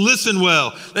 Let's listen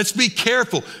well. Let's be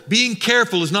careful. Being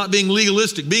careful is not being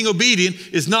legalistic. Being obedient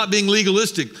is not being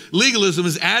legalistic. Legalism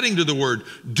is adding to the word.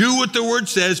 Do what the word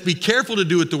says. Be careful to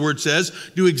do what the word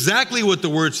says. Do exactly what the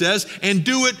word says, and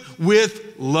do it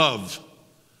with love.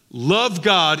 Love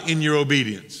God in your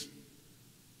obedience.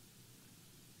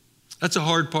 That's a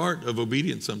hard part of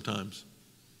obedience sometimes.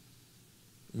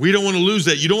 We don't want to lose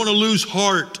that. You don't want to lose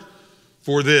heart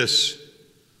for this.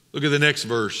 Look at the next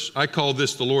verse. I call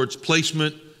this the Lord's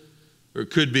placement, or it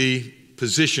could be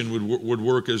position would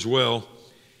work as well.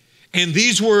 And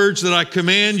these words that I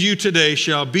command you today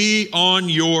shall be on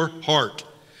your heart.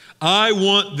 I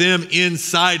want them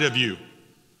inside of you.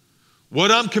 What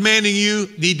I'm commanding you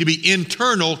need to be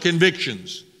internal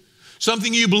convictions.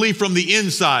 Something you believe from the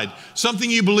inside. Something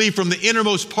you believe from the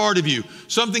innermost part of you.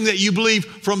 Something that you believe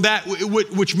from that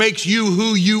which makes you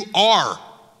who you are.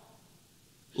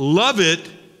 Love it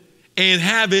and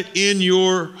have it in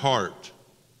your heart.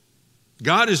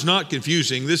 God is not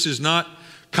confusing. This is not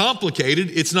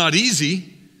complicated. It's not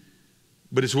easy,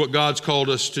 but it's what God's called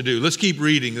us to do. Let's keep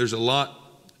reading. There's a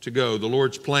lot to go. The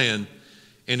Lord's plan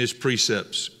and his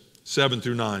precepts, 7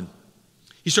 through 9.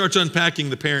 He starts unpacking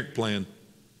the parent plan.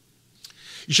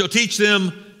 You shall teach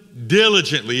them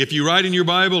diligently. If you write in your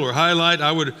Bible or highlight,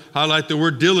 I would highlight the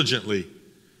word diligently.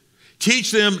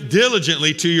 Teach them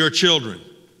diligently to your children.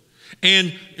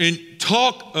 And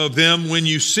talk of them when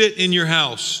you sit in your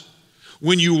house,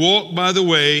 when you walk by the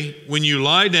way, when you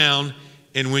lie down,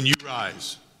 and when you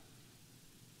rise.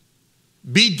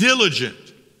 Be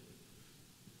diligent.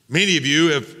 Many of you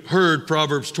have heard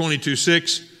Proverbs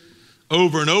 22:6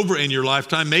 over and over in your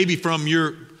lifetime, maybe from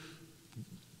your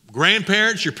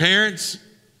grandparents, your parents,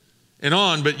 and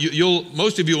on, but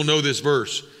most of you will know this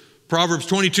verse. Proverbs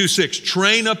 22:6,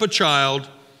 train up a child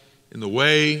in the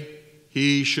way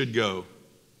he should go.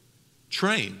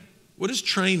 Train. What does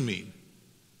train mean?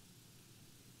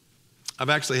 I've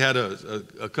actually had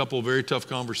a couple of very tough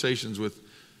conversations with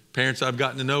parents I've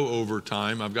gotten to know over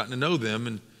time. I've gotten to know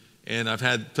them, and I've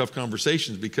had tough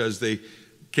conversations because there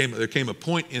came a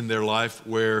point in their life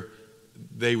where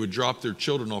they would drop their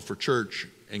children off for church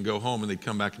and go home, and they'd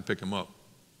come back and pick them up.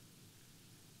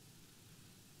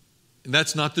 And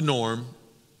that's not the norm,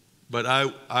 but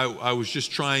I was just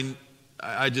trying.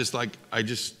 I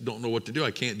just don't know what to do. I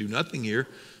can't do nothing here.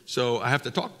 So I have to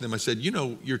talk to them. I said,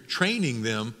 you're training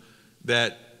them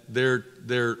that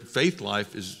their faith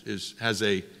life has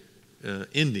a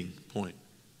ending point.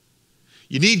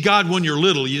 You need God when you're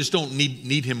little. You just don't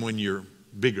need him when you're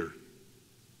bigger.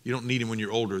 You don't need him when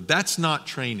you're older. That's not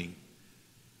training.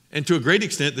 And to a great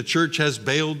extent, the church has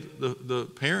bailed the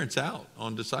parents out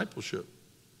on discipleship.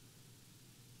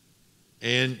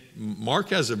 And Mark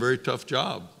has a very tough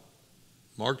job.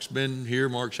 Mark's been here.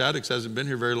 Mark Shaddix hasn't been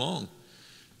here very long.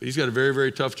 But he's got a very,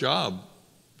 very tough job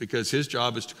because his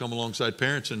job is to come alongside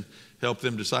parents and help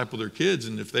them disciple their kids.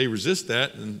 And if they resist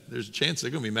that, then there's a chance they're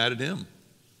going to be mad at him.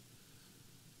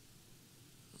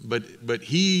 But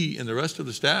he and the rest of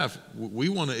the staff, we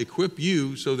want to equip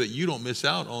you so that you don't miss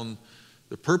out on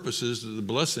the purposes, the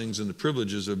blessings, and the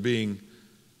privileges of being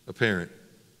a parent.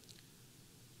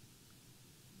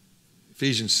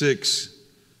 Ephesians 6,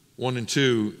 1 and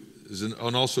 2 is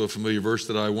also a familiar verse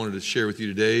that I wanted to share with you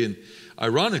today. And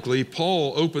ironically,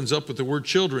 Paul opens up with the word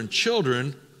children.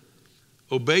 Children,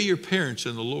 obey your parents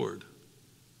in the Lord.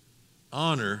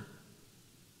 Honor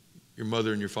your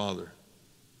mother and your father.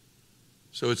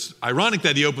 So it's ironic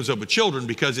that he opens up with children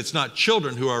because it's not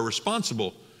children who are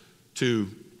responsible to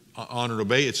honor and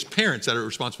obey. It's parents that are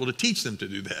responsible to teach them to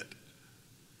do that.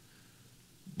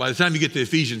 By the time you get to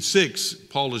Ephesians 6,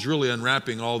 Paul is really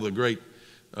unwrapping all the great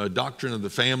doctrine of the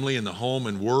family and the home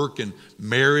and work and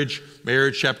marriage.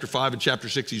 Marriage, chapter 5 and chapter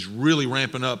 6, he's really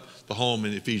ramping up the home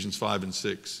in Ephesians 5 and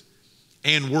 6.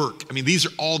 And work. I mean, these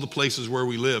are all the places where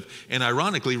we live. And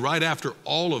ironically, right after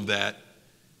all of that,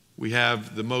 we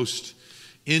have the most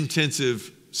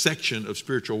intensive section of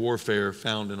spiritual warfare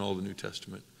found in all the New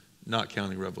Testament, not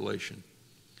counting Revelation.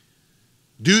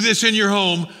 Do this in your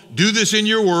home, do this in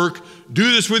your work,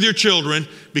 do this with your children,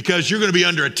 because you're going to be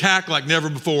under attack like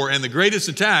never before. And the greatest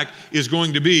attack is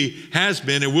going to be, has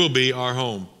been, and will be our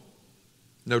home.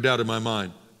 No doubt in my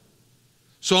mind.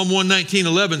 Psalm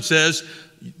 119:11 says,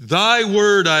 thy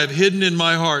word I have hidden in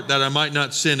my heart that I might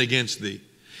not sin against thee.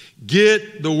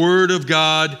 Get the word of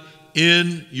God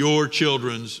in your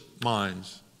children's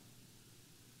minds.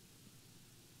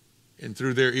 And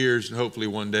through their ears, and hopefully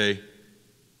one day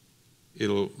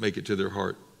it'll make it to their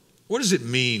heart. What does it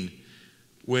mean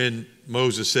when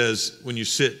Moses says, when you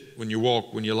sit, when you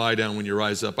walk, when you lie down, when you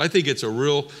rise up? I think it's a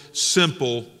real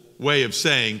simple way of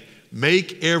saying,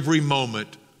 make every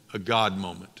moment a God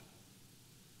moment.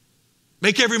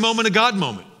 Make every moment a God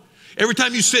moment. Every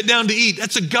time you sit down to eat,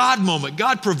 that's a God moment.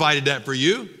 God provided that for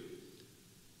you.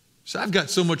 So I've got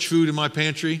so much food in my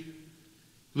pantry.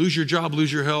 Lose your job,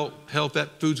 lose your health,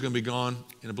 that food's going to be gone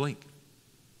in a blink.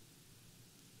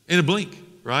 In a blink,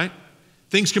 right?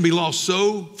 Things can be lost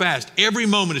so fast. Every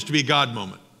moment is to be a God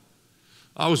moment.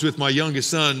 I was with my youngest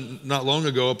son not long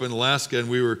ago up in Alaska, and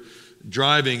we were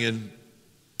driving, and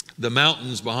the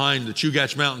mountains behind, the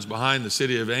Chugach Mountains behind the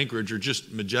city of Anchorage are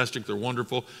just majestic. They're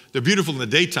wonderful. They're beautiful in the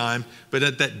daytime, but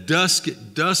at that dusk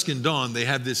and dawn, they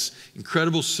have this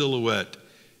incredible silhouette.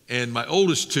 And my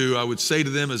oldest two, I would say to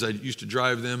them as I used to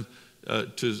drive them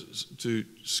to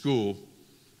school,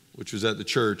 which was at the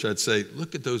church, I'd say,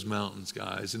 look at those mountains,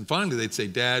 guys. And finally they'd say,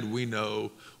 Dad, we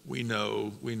know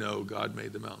God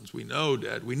made the mountains. We know,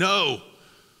 Dad, we know.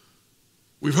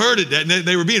 We've heard it, Dad. And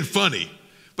they were being funny.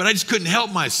 But I just couldn't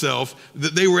help myself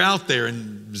that they were out there.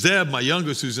 And Zeb, my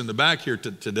youngest, who's in the back here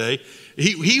today,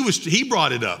 he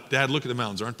brought it up. Dad, look at the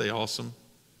mountains. Aren't they awesome?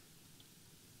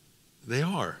 They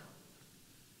are.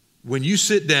 When you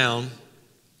sit down,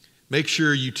 make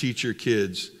sure you teach your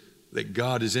kids that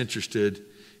God is interested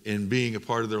in being a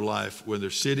part of their life when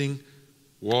they're sitting,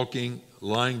 walking,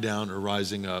 lying down, or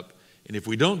rising up. And if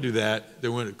we don't do that,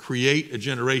 then we're going to create a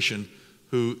generation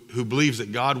who believes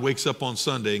that God wakes up on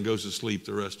Sunday and goes to sleep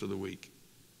the rest of the week,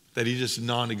 that he's just a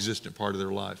non-existent part of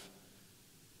their life.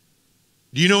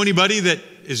 Do you know anybody that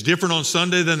is different on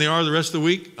Sunday than they are the rest of the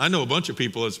week? I know a bunch of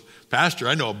people. As pastor,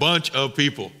 I know a bunch of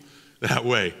people that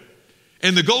way.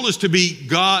 And the goal is to be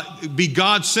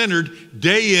God-centered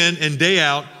day in and day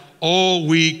out all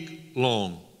week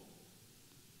long.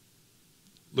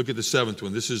 Look at the seventh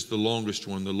one. This is the longest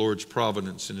one, the Lord's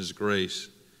providence and his grace.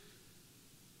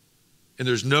 And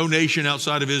there's no nation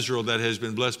outside of Israel that has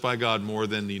been blessed by God more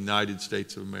than the United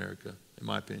States of America, in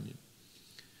my opinion.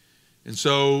 And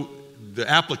so the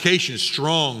application is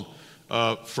strong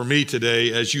for me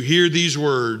today. As you hear these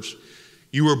words,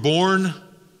 you were born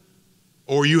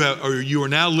or you are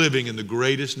now living in the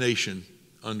greatest nation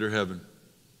under heaven.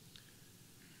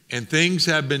 And things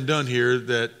have been done here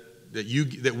that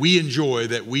we enjoy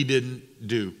that we didn't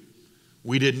do.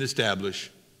 We didn't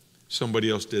establish. Somebody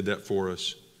else did that for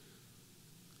us.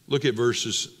 Look at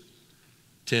verses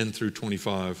 10 through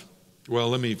 25. Well,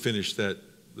 let me finish the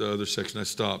other section. I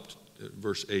stopped at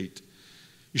verse 8.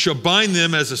 You shall bind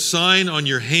them as a sign on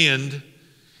your hand,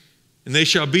 and they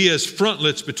shall be as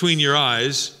frontlets between your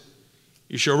eyes.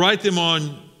 You shall write them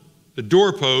on the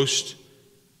doorpost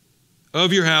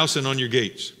of your house and on your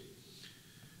gates.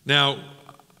 Now,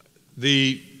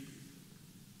 the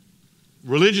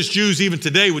religious Jews, even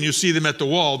today, when you see them at the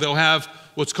wall, they'll have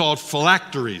what's called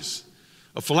phylacteries.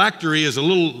 A phylactery is a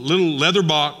little leather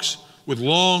box with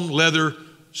long leather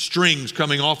strings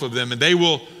coming off of them, and they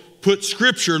will put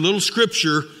scripture,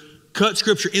 cut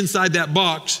scripture inside that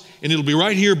box, and it'll be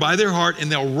right here by their heart,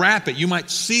 and they'll wrap it. You might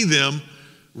see them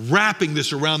wrapping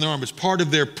this around their arm. It's part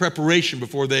of their preparation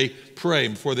before they pray,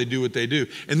 before they do what they do.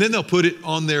 And then they'll put it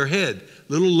on their head,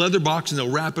 little leather box, and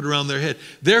they'll wrap it around their head.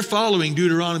 They're following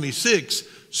Deuteronomy 6,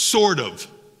 sort of.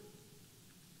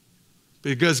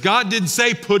 Because God didn't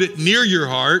say put it near your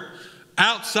heart,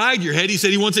 outside your head. He said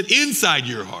he wants it inside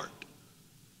your heart.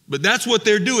 But that's what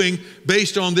they're doing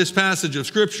based on this passage of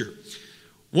Scripture.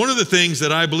 One of the things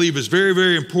that I believe is very,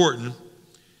 very important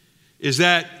is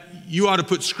that you ought to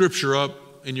put Scripture up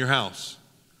in your house.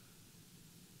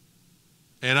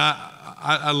 And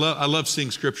I love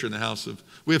seeing Scripture in the house.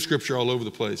 We have Scripture all over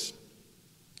the place.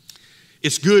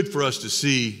 It's good for us to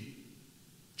see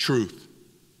truth.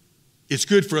 It's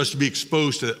good for us to be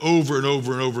exposed to it over and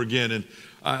over and over again. And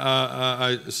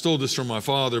I stole this from my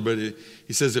father, but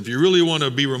he says, if you really want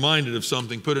to be reminded of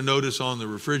something, put a notice on the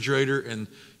refrigerator and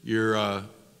your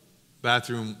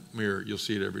bathroom mirror. You'll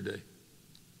see it every day.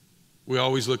 We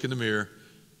always look in the mirror,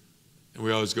 and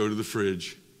we always go to the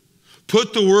fridge.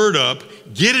 Put the word up,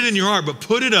 get it in your heart, but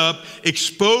put it up,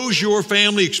 expose your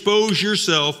family, expose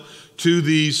yourself to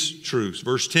these truths.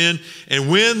 Verse 10, and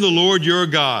when the Lord your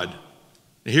God,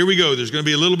 and here we go, there's going to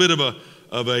be a little bit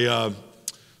of a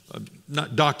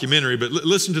not documentary, but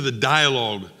listen to the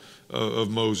dialogue of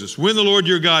Moses. When the Lord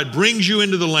your God brings you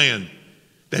into the land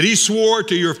that he swore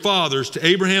to your fathers, to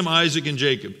Abraham, Isaac, and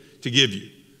Jacob, to give you.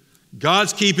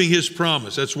 God's keeping his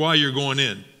promise. That's why you're going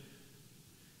in.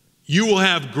 You will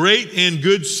have great and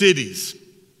good cities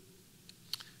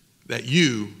that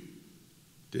you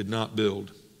did not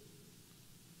build.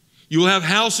 You will have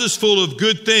houses full of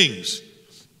good things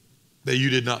that you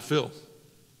did not fill.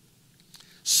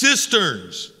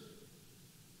 Cisterns,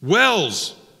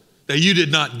 wells that you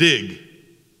did not dig.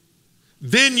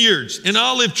 Vineyards and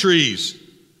olive trees.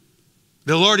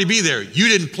 They'll already be there. You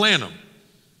didn't plant them.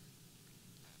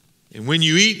 And when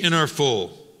you eat and are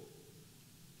full,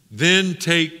 then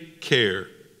take care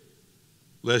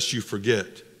lest you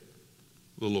forget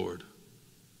the Lord.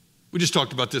 We just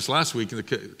talked about this last week in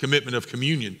the commitment of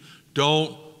communion.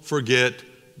 Don't forget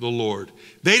the Lord.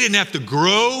 They didn't have to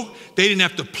grow. They didn't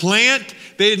have to plant.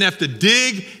 They didn't have to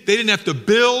dig. They didn't have to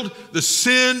build. The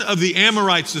sin of the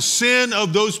Amorites, the sin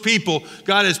of those people,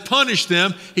 God has punished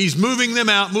them. He's moving them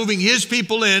out, moving his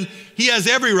people in. He has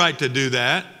every right to do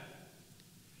that.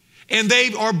 And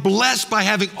they are blessed by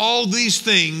having all these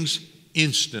things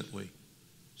instantly.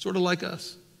 Sort of like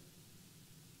us.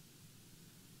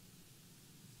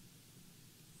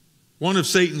 One of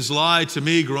Satan's lies to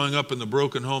me growing up in the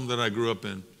broken home that I grew up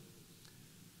in.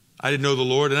 I didn't know the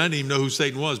Lord, and I didn't even know who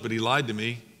Satan was, but he lied to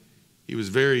me. He was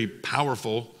very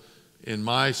powerful in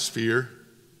my sphere.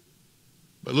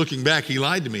 But looking back, he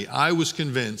lied to me. I was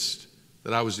convinced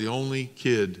that I was the only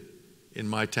kid in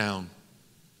my town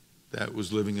that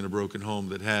was living in a broken home,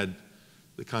 that had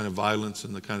the kind of violence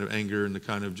and the kind of anger and the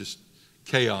kind of just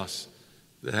chaos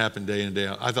that happened day in and day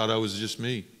out. I thought I was just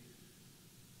me.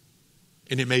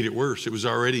 And it made it worse. It was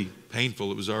already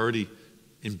painful. It was already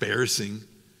embarrassing.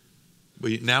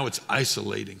 But now it's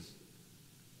isolating.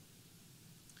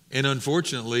 And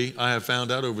unfortunately, I have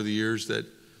found out over the years that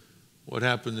what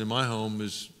happened in my home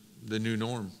is the new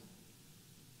norm.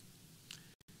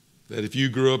 That if you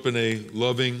grew up in a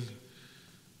loving,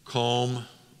 calm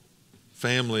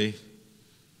family,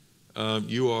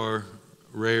 you are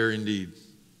rare indeed.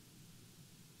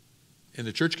 And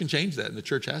the church can change that, and the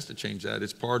church has to change that.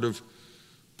 It's part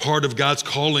of God's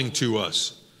calling to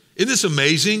us. Isn't this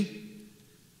amazing?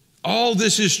 All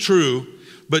this is true,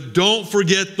 but don't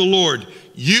forget the Lord.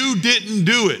 You didn't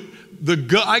do it.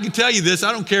 I can tell you this,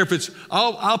 I don't care if it's,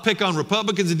 I'll pick on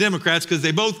Republicans and Democrats because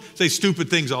they both say stupid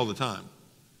things all the time.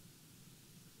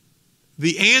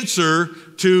 The answer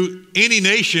to any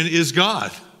nation is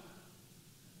God.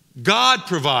 God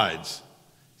provides.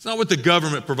 It's not what the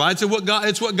government provides,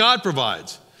 it's what God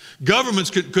provides.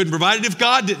 Governments couldn't provide it if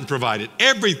God didn't provide it.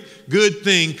 Every good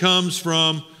thing comes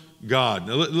from God.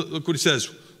 Now look what he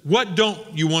says. What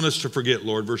don't you want us to forget,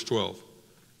 Lord? Verse 12.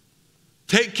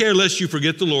 Take care lest you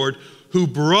forget the Lord who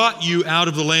brought you out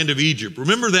of the land of Egypt.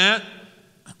 Remember that?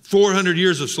 400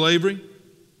 years of slavery.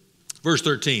 Verse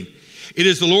 13. It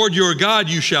is the Lord your God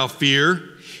you shall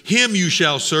fear. Him you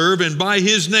shall serve, and by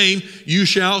his name you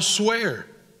shall swear.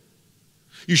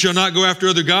 You shall not go after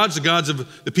other gods, the gods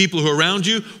of the people who are around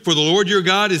you, for the Lord your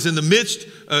God is in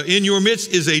your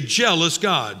midst is a jealous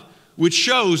God, which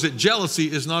shows that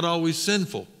jealousy is not always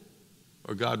sinful,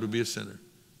 or God would be a sinner.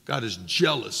 God is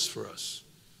jealous for us.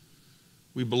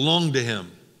 We belong to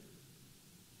him.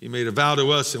 He made a vow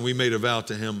to us, and we made a vow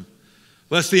to him.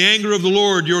 Lest the anger of the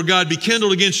Lord your God be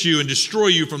kindled against you and destroy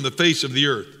you from the face of the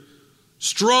earth.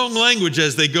 Strong language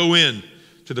as they go in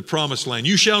to the promised land.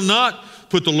 You shall not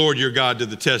put the Lord your God to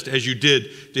the test as you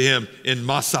did to him in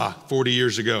Massah 40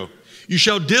 years ago. You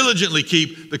shall diligently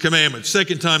keep the commandments.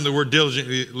 Second time the word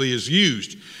diligently is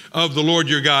used, of the Lord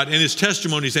your God and his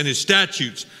testimonies and his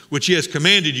statutes, which he has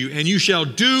commanded you. And you shall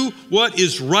do what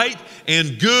is right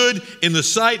and good in the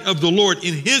sight of the Lord.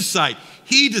 In his sight,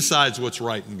 he decides what's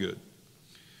right and good.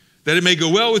 That it may go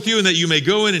well with you and that you may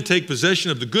go in and take possession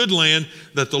of the good land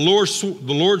that the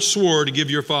Lord swore to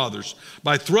give your fathers,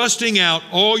 by thrusting out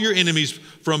all your enemies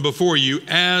from before you,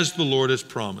 as the Lord has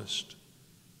promised.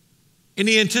 And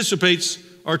he anticipates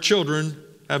our children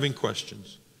having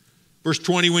questions. Verse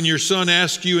 20, when your son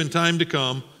asks you in time to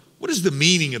come, what is the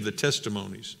meaning of the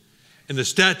testimonies and the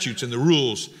statutes and the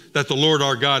rules that the Lord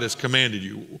our God has commanded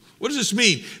you? What does this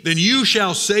mean? Then you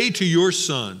shall say to your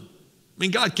son, I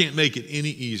mean, God can't make it any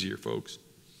easier, folks.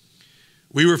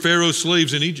 We were Pharaoh's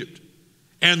slaves in Egypt,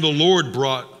 and the Lord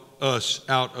brought us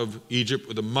out of Egypt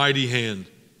with a mighty hand.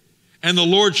 And the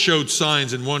Lord showed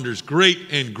signs and wonders, great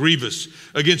and grievous,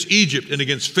 against Egypt and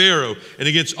against Pharaoh and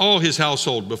against all his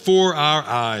household before our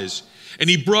eyes. And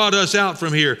he brought us out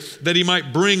from here that he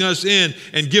might bring us in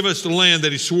and give us the land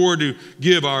that he swore to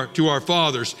give to our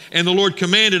fathers. And the Lord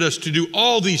commanded us to do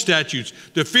all these statutes,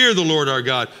 to fear the Lord our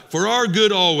God, for our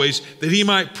good always, that he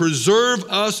might preserve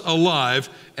us alive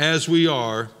as we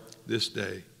are this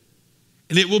day.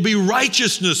 And it will be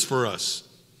righteousness for us.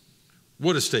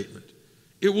 What a statement.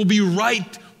 It will be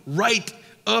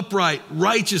upright,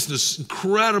 righteousness,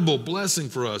 incredible blessing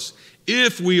for us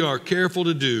if we are careful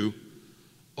to do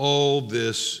all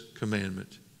this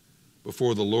commandment.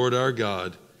 before the Lord our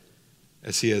God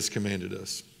as he has commanded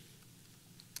us.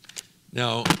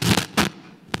 Now,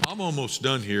 I'm almost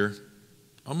done here.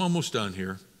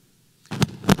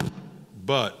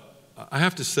 But I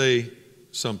have to say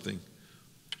something.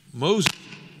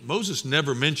 Moses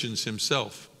never mentions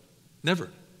himself. Never.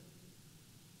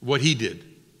 What he did. It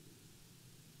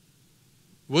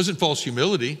wasn't false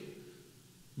humility,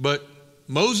 but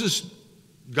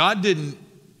God didn't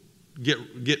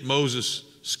get Moses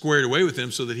squared away with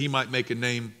him so that he might make a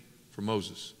name for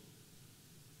Moses.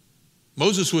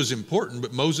 Moses was important,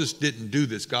 but Moses didn't do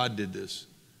this. God did this.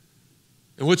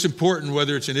 And what's important,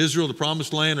 whether it's in Israel, the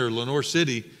Promised Land, or Lenore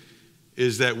City,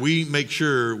 is that we make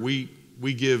sure we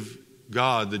give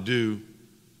God the due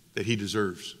that he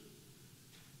deserves.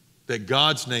 That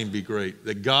God's name be great,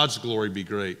 that God's glory be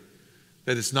great,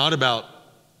 that it's not about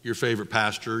your favorite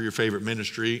pastor, your favorite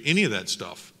ministry, any of that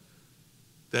stuff.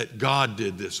 That God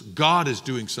did this. God is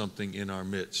doing something in our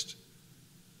midst.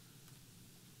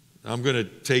 I'm going to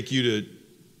take you to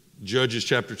Judges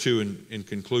chapter 2 in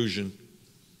conclusion,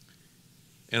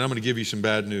 and I'm going to give you some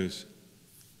bad news.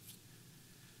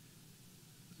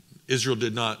 Israel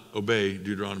did not obey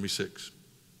Deuteronomy 6.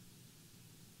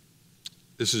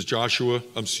 This is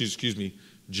Judges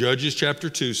chapter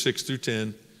 2, 6 through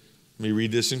 10. Let me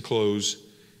read this and close.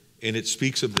 And it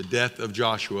speaks of the death of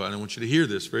Joshua. And I want you to hear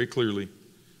this very clearly.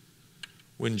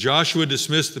 When Joshua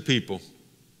dismissed the people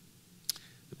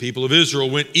of Israel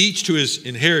went each to his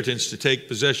inheritance to take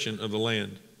possession of the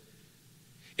land.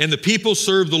 And the people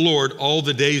served the Lord all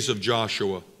the days of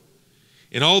Joshua,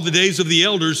 and all the days of the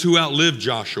elders who outlived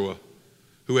Joshua,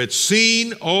 who had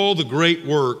seen all the great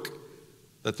work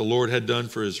that the Lord had done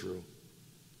for Israel.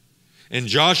 And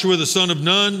Joshua the son of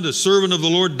Nun, the servant of the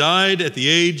Lord, died at the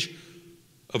age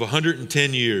of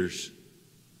 110 years.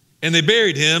 And they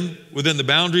buried him within the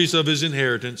boundaries of his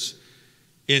inheritance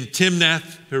in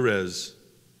Timnath-Perez,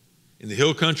 in the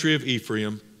hill country of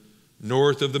Ephraim,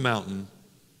 north of the mountain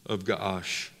of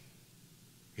Gaash.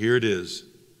 Here it is.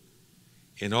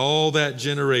 And all that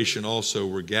generation also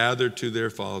were gathered to their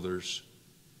fathers.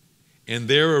 And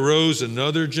there arose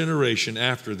another generation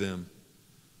after them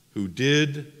who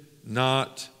did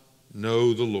not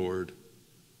know the Lord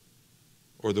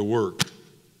or the work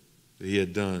that he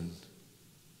had done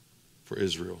for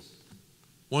Israel.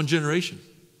 One generation.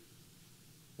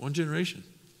 One generation.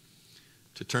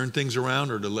 To turn things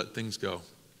around or to let things go.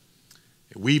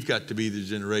 And we've got to be the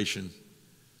generation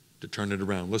to turn it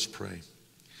around. Let's pray.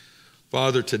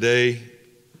 Father, today,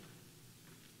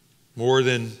 more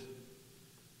than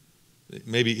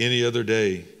maybe any other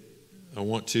day, I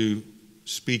want to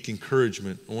speak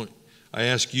encouragement. I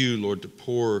ask you, Lord, to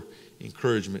pour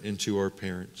encouragement into our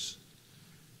parents,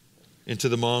 into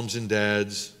the moms and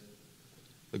dads,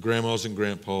 the grandmas and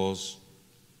grandpas,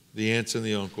 the aunts and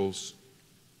the uncles,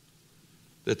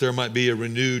 that there might be a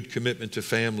renewed commitment to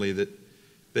family,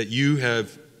 that you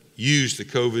have used the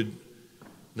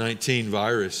COVID-19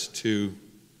 virus to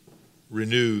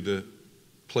renew the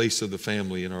place of the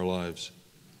family in our lives.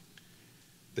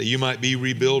 That you might be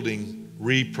rebuilding,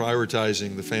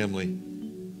 reprioritizing the family,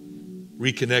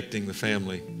 reconnecting the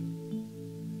family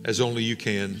as only you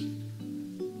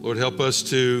can. Lord, help us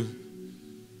to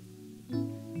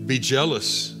be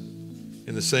jealous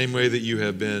in the same way that you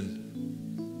have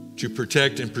been, to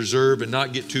protect and preserve and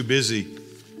not get too busy,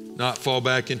 not fall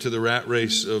back into the rat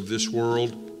race of this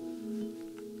world.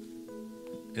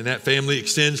 And that family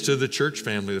extends to the church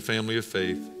family, the family of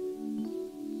faith.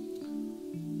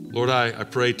 Lord, I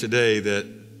pray today that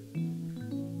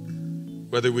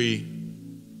whether we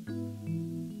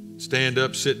stand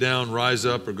up, sit down, rise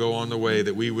up, or go on the way,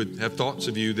 that we would have thoughts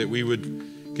of you, that we would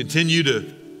continue to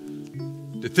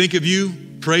think of you,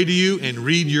 pray to you, and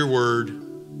read your word.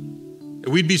 That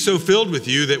we'd be so filled with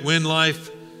you that when life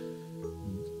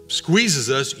squeezes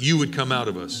us, you would come out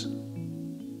of us.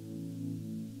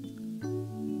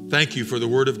 Thank you for the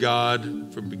Word of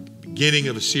God, for the beginning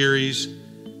of a series.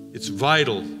 It's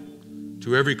vital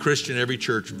to every Christian, every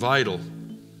church, vital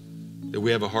that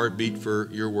we have a heartbeat for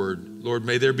your Word. Lord,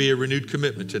 may there be a renewed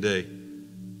commitment today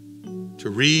to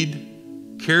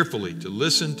read carefully, to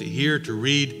listen, to hear, to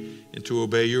read, and to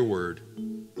obey your Word.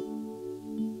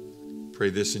 Pray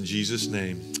this in Jesus'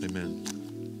 name. Amen.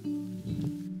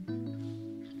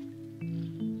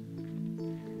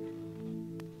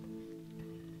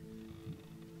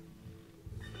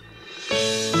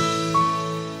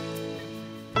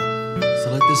 So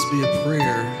let this be a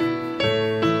prayer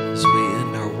as we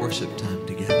end our worship time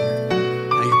together.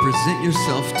 How you present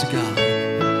yourself to God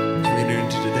as we enter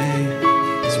into today,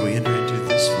 as we enter into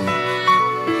this week.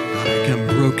 God, I come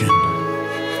broken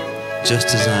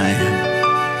just as I am.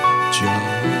 Just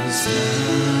Just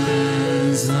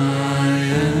as I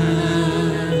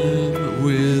am,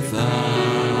 without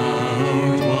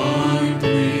one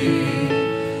plea,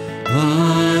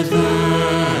 but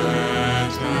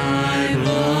that thy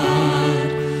blood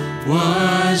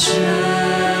was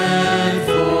shed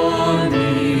for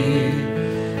me,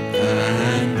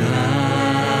 and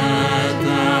that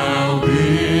thou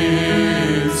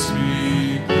bidst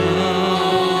me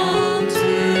come to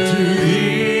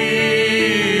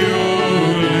thee, O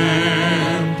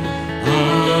Lamb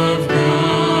of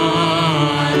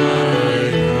God,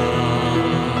 I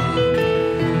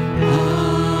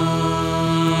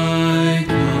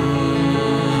come.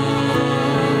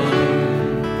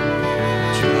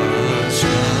 Just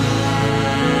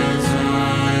as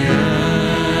I am,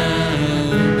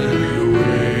 and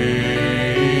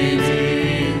waiting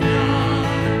not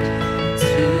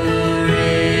to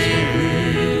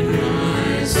rid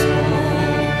my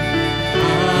soul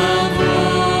of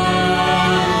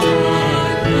all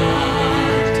but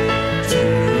not to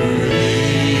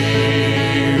thee,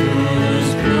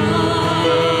 whose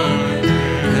blood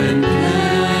and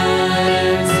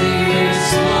cleansing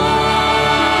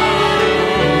sorrow,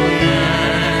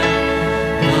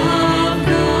 of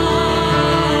God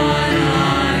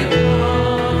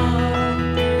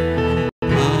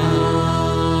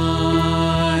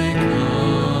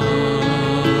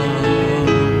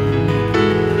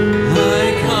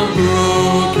I come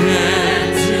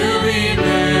broken to be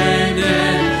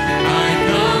mended. I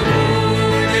come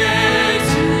wounded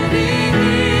to be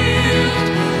healed.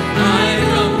 I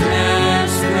come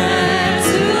desperate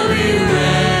to be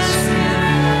rescued.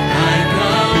 I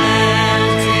come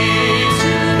empty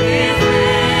to be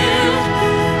filled.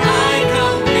 I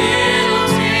come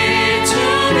guilty to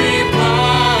be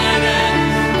pardoned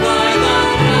by the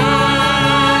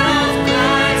blood of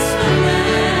Christ the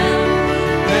Lamb.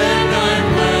 And I'm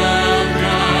welcomed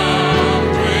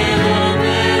with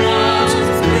open arms,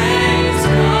 praise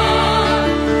God,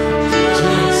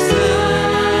 just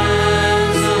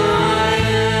as I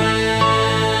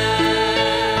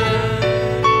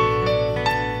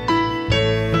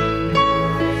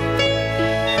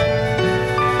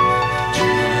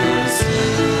Just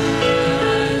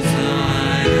as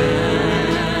I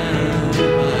am,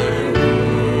 I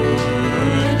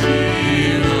would be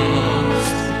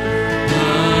lost,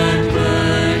 but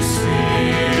mercy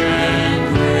and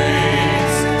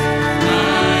grace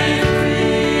my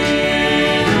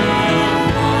freedom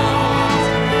bought,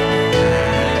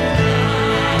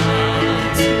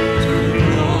 and to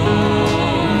glory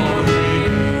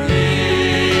in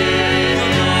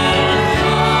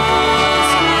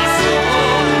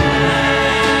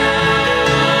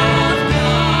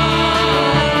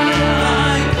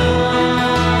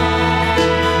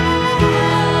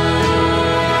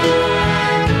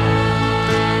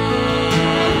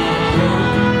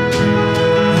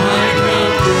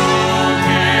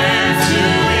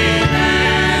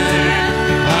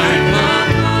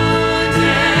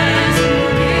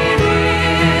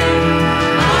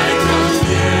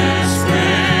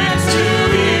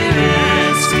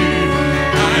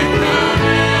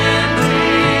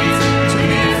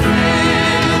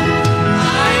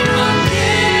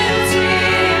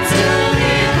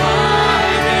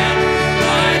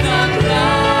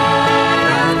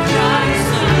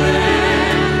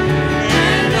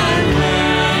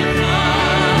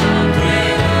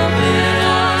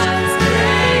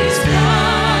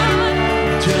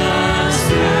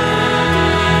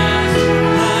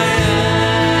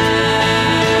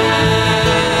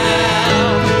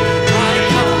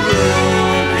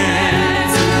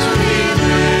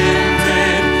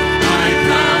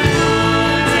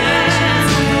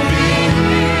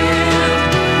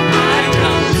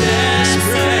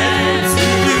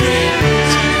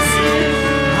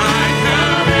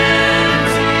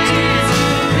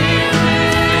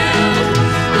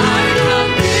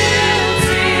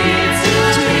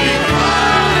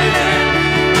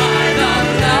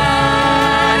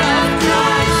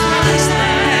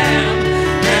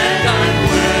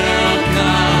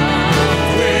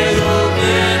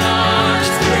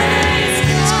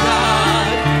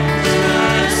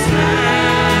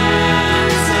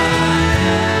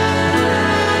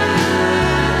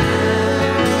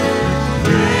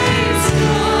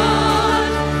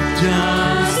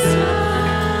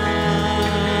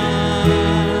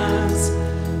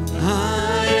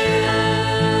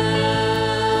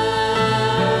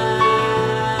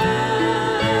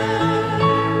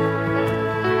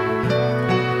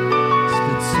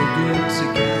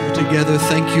together.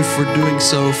 Thank you for doing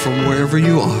so from wherever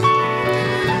you are.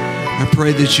 I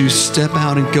pray that you step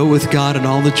out and go with God in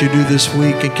all that you do this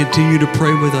week, and continue to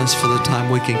pray with us for the time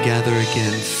we can gather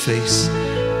again face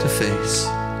to face.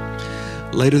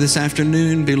 Later this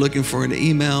afternoon, be looking for an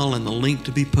email and the link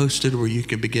to be posted where you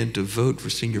can begin to vote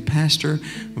for senior pastor.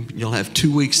 You'll have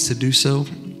 2 weeks to do so.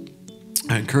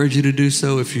 I encourage you to do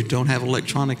so. If you don't have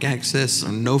electronic access,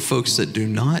 or know folks that do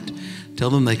not, tell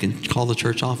them they can call the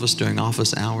church office during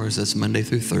office hours. That's Monday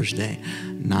through Thursday,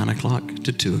 9 o'clock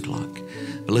to 2 o'clock.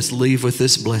 But let's leave with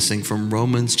this blessing from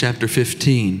Romans chapter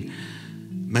 15.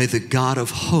 May the God of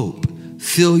hope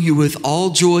fill you with all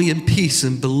joy and peace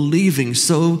in believing,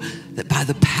 so that by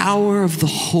the power of the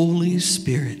Holy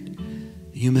Spirit,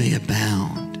 you may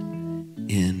abound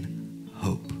in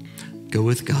hope. Go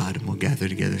with God, and we'll gather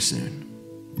together soon.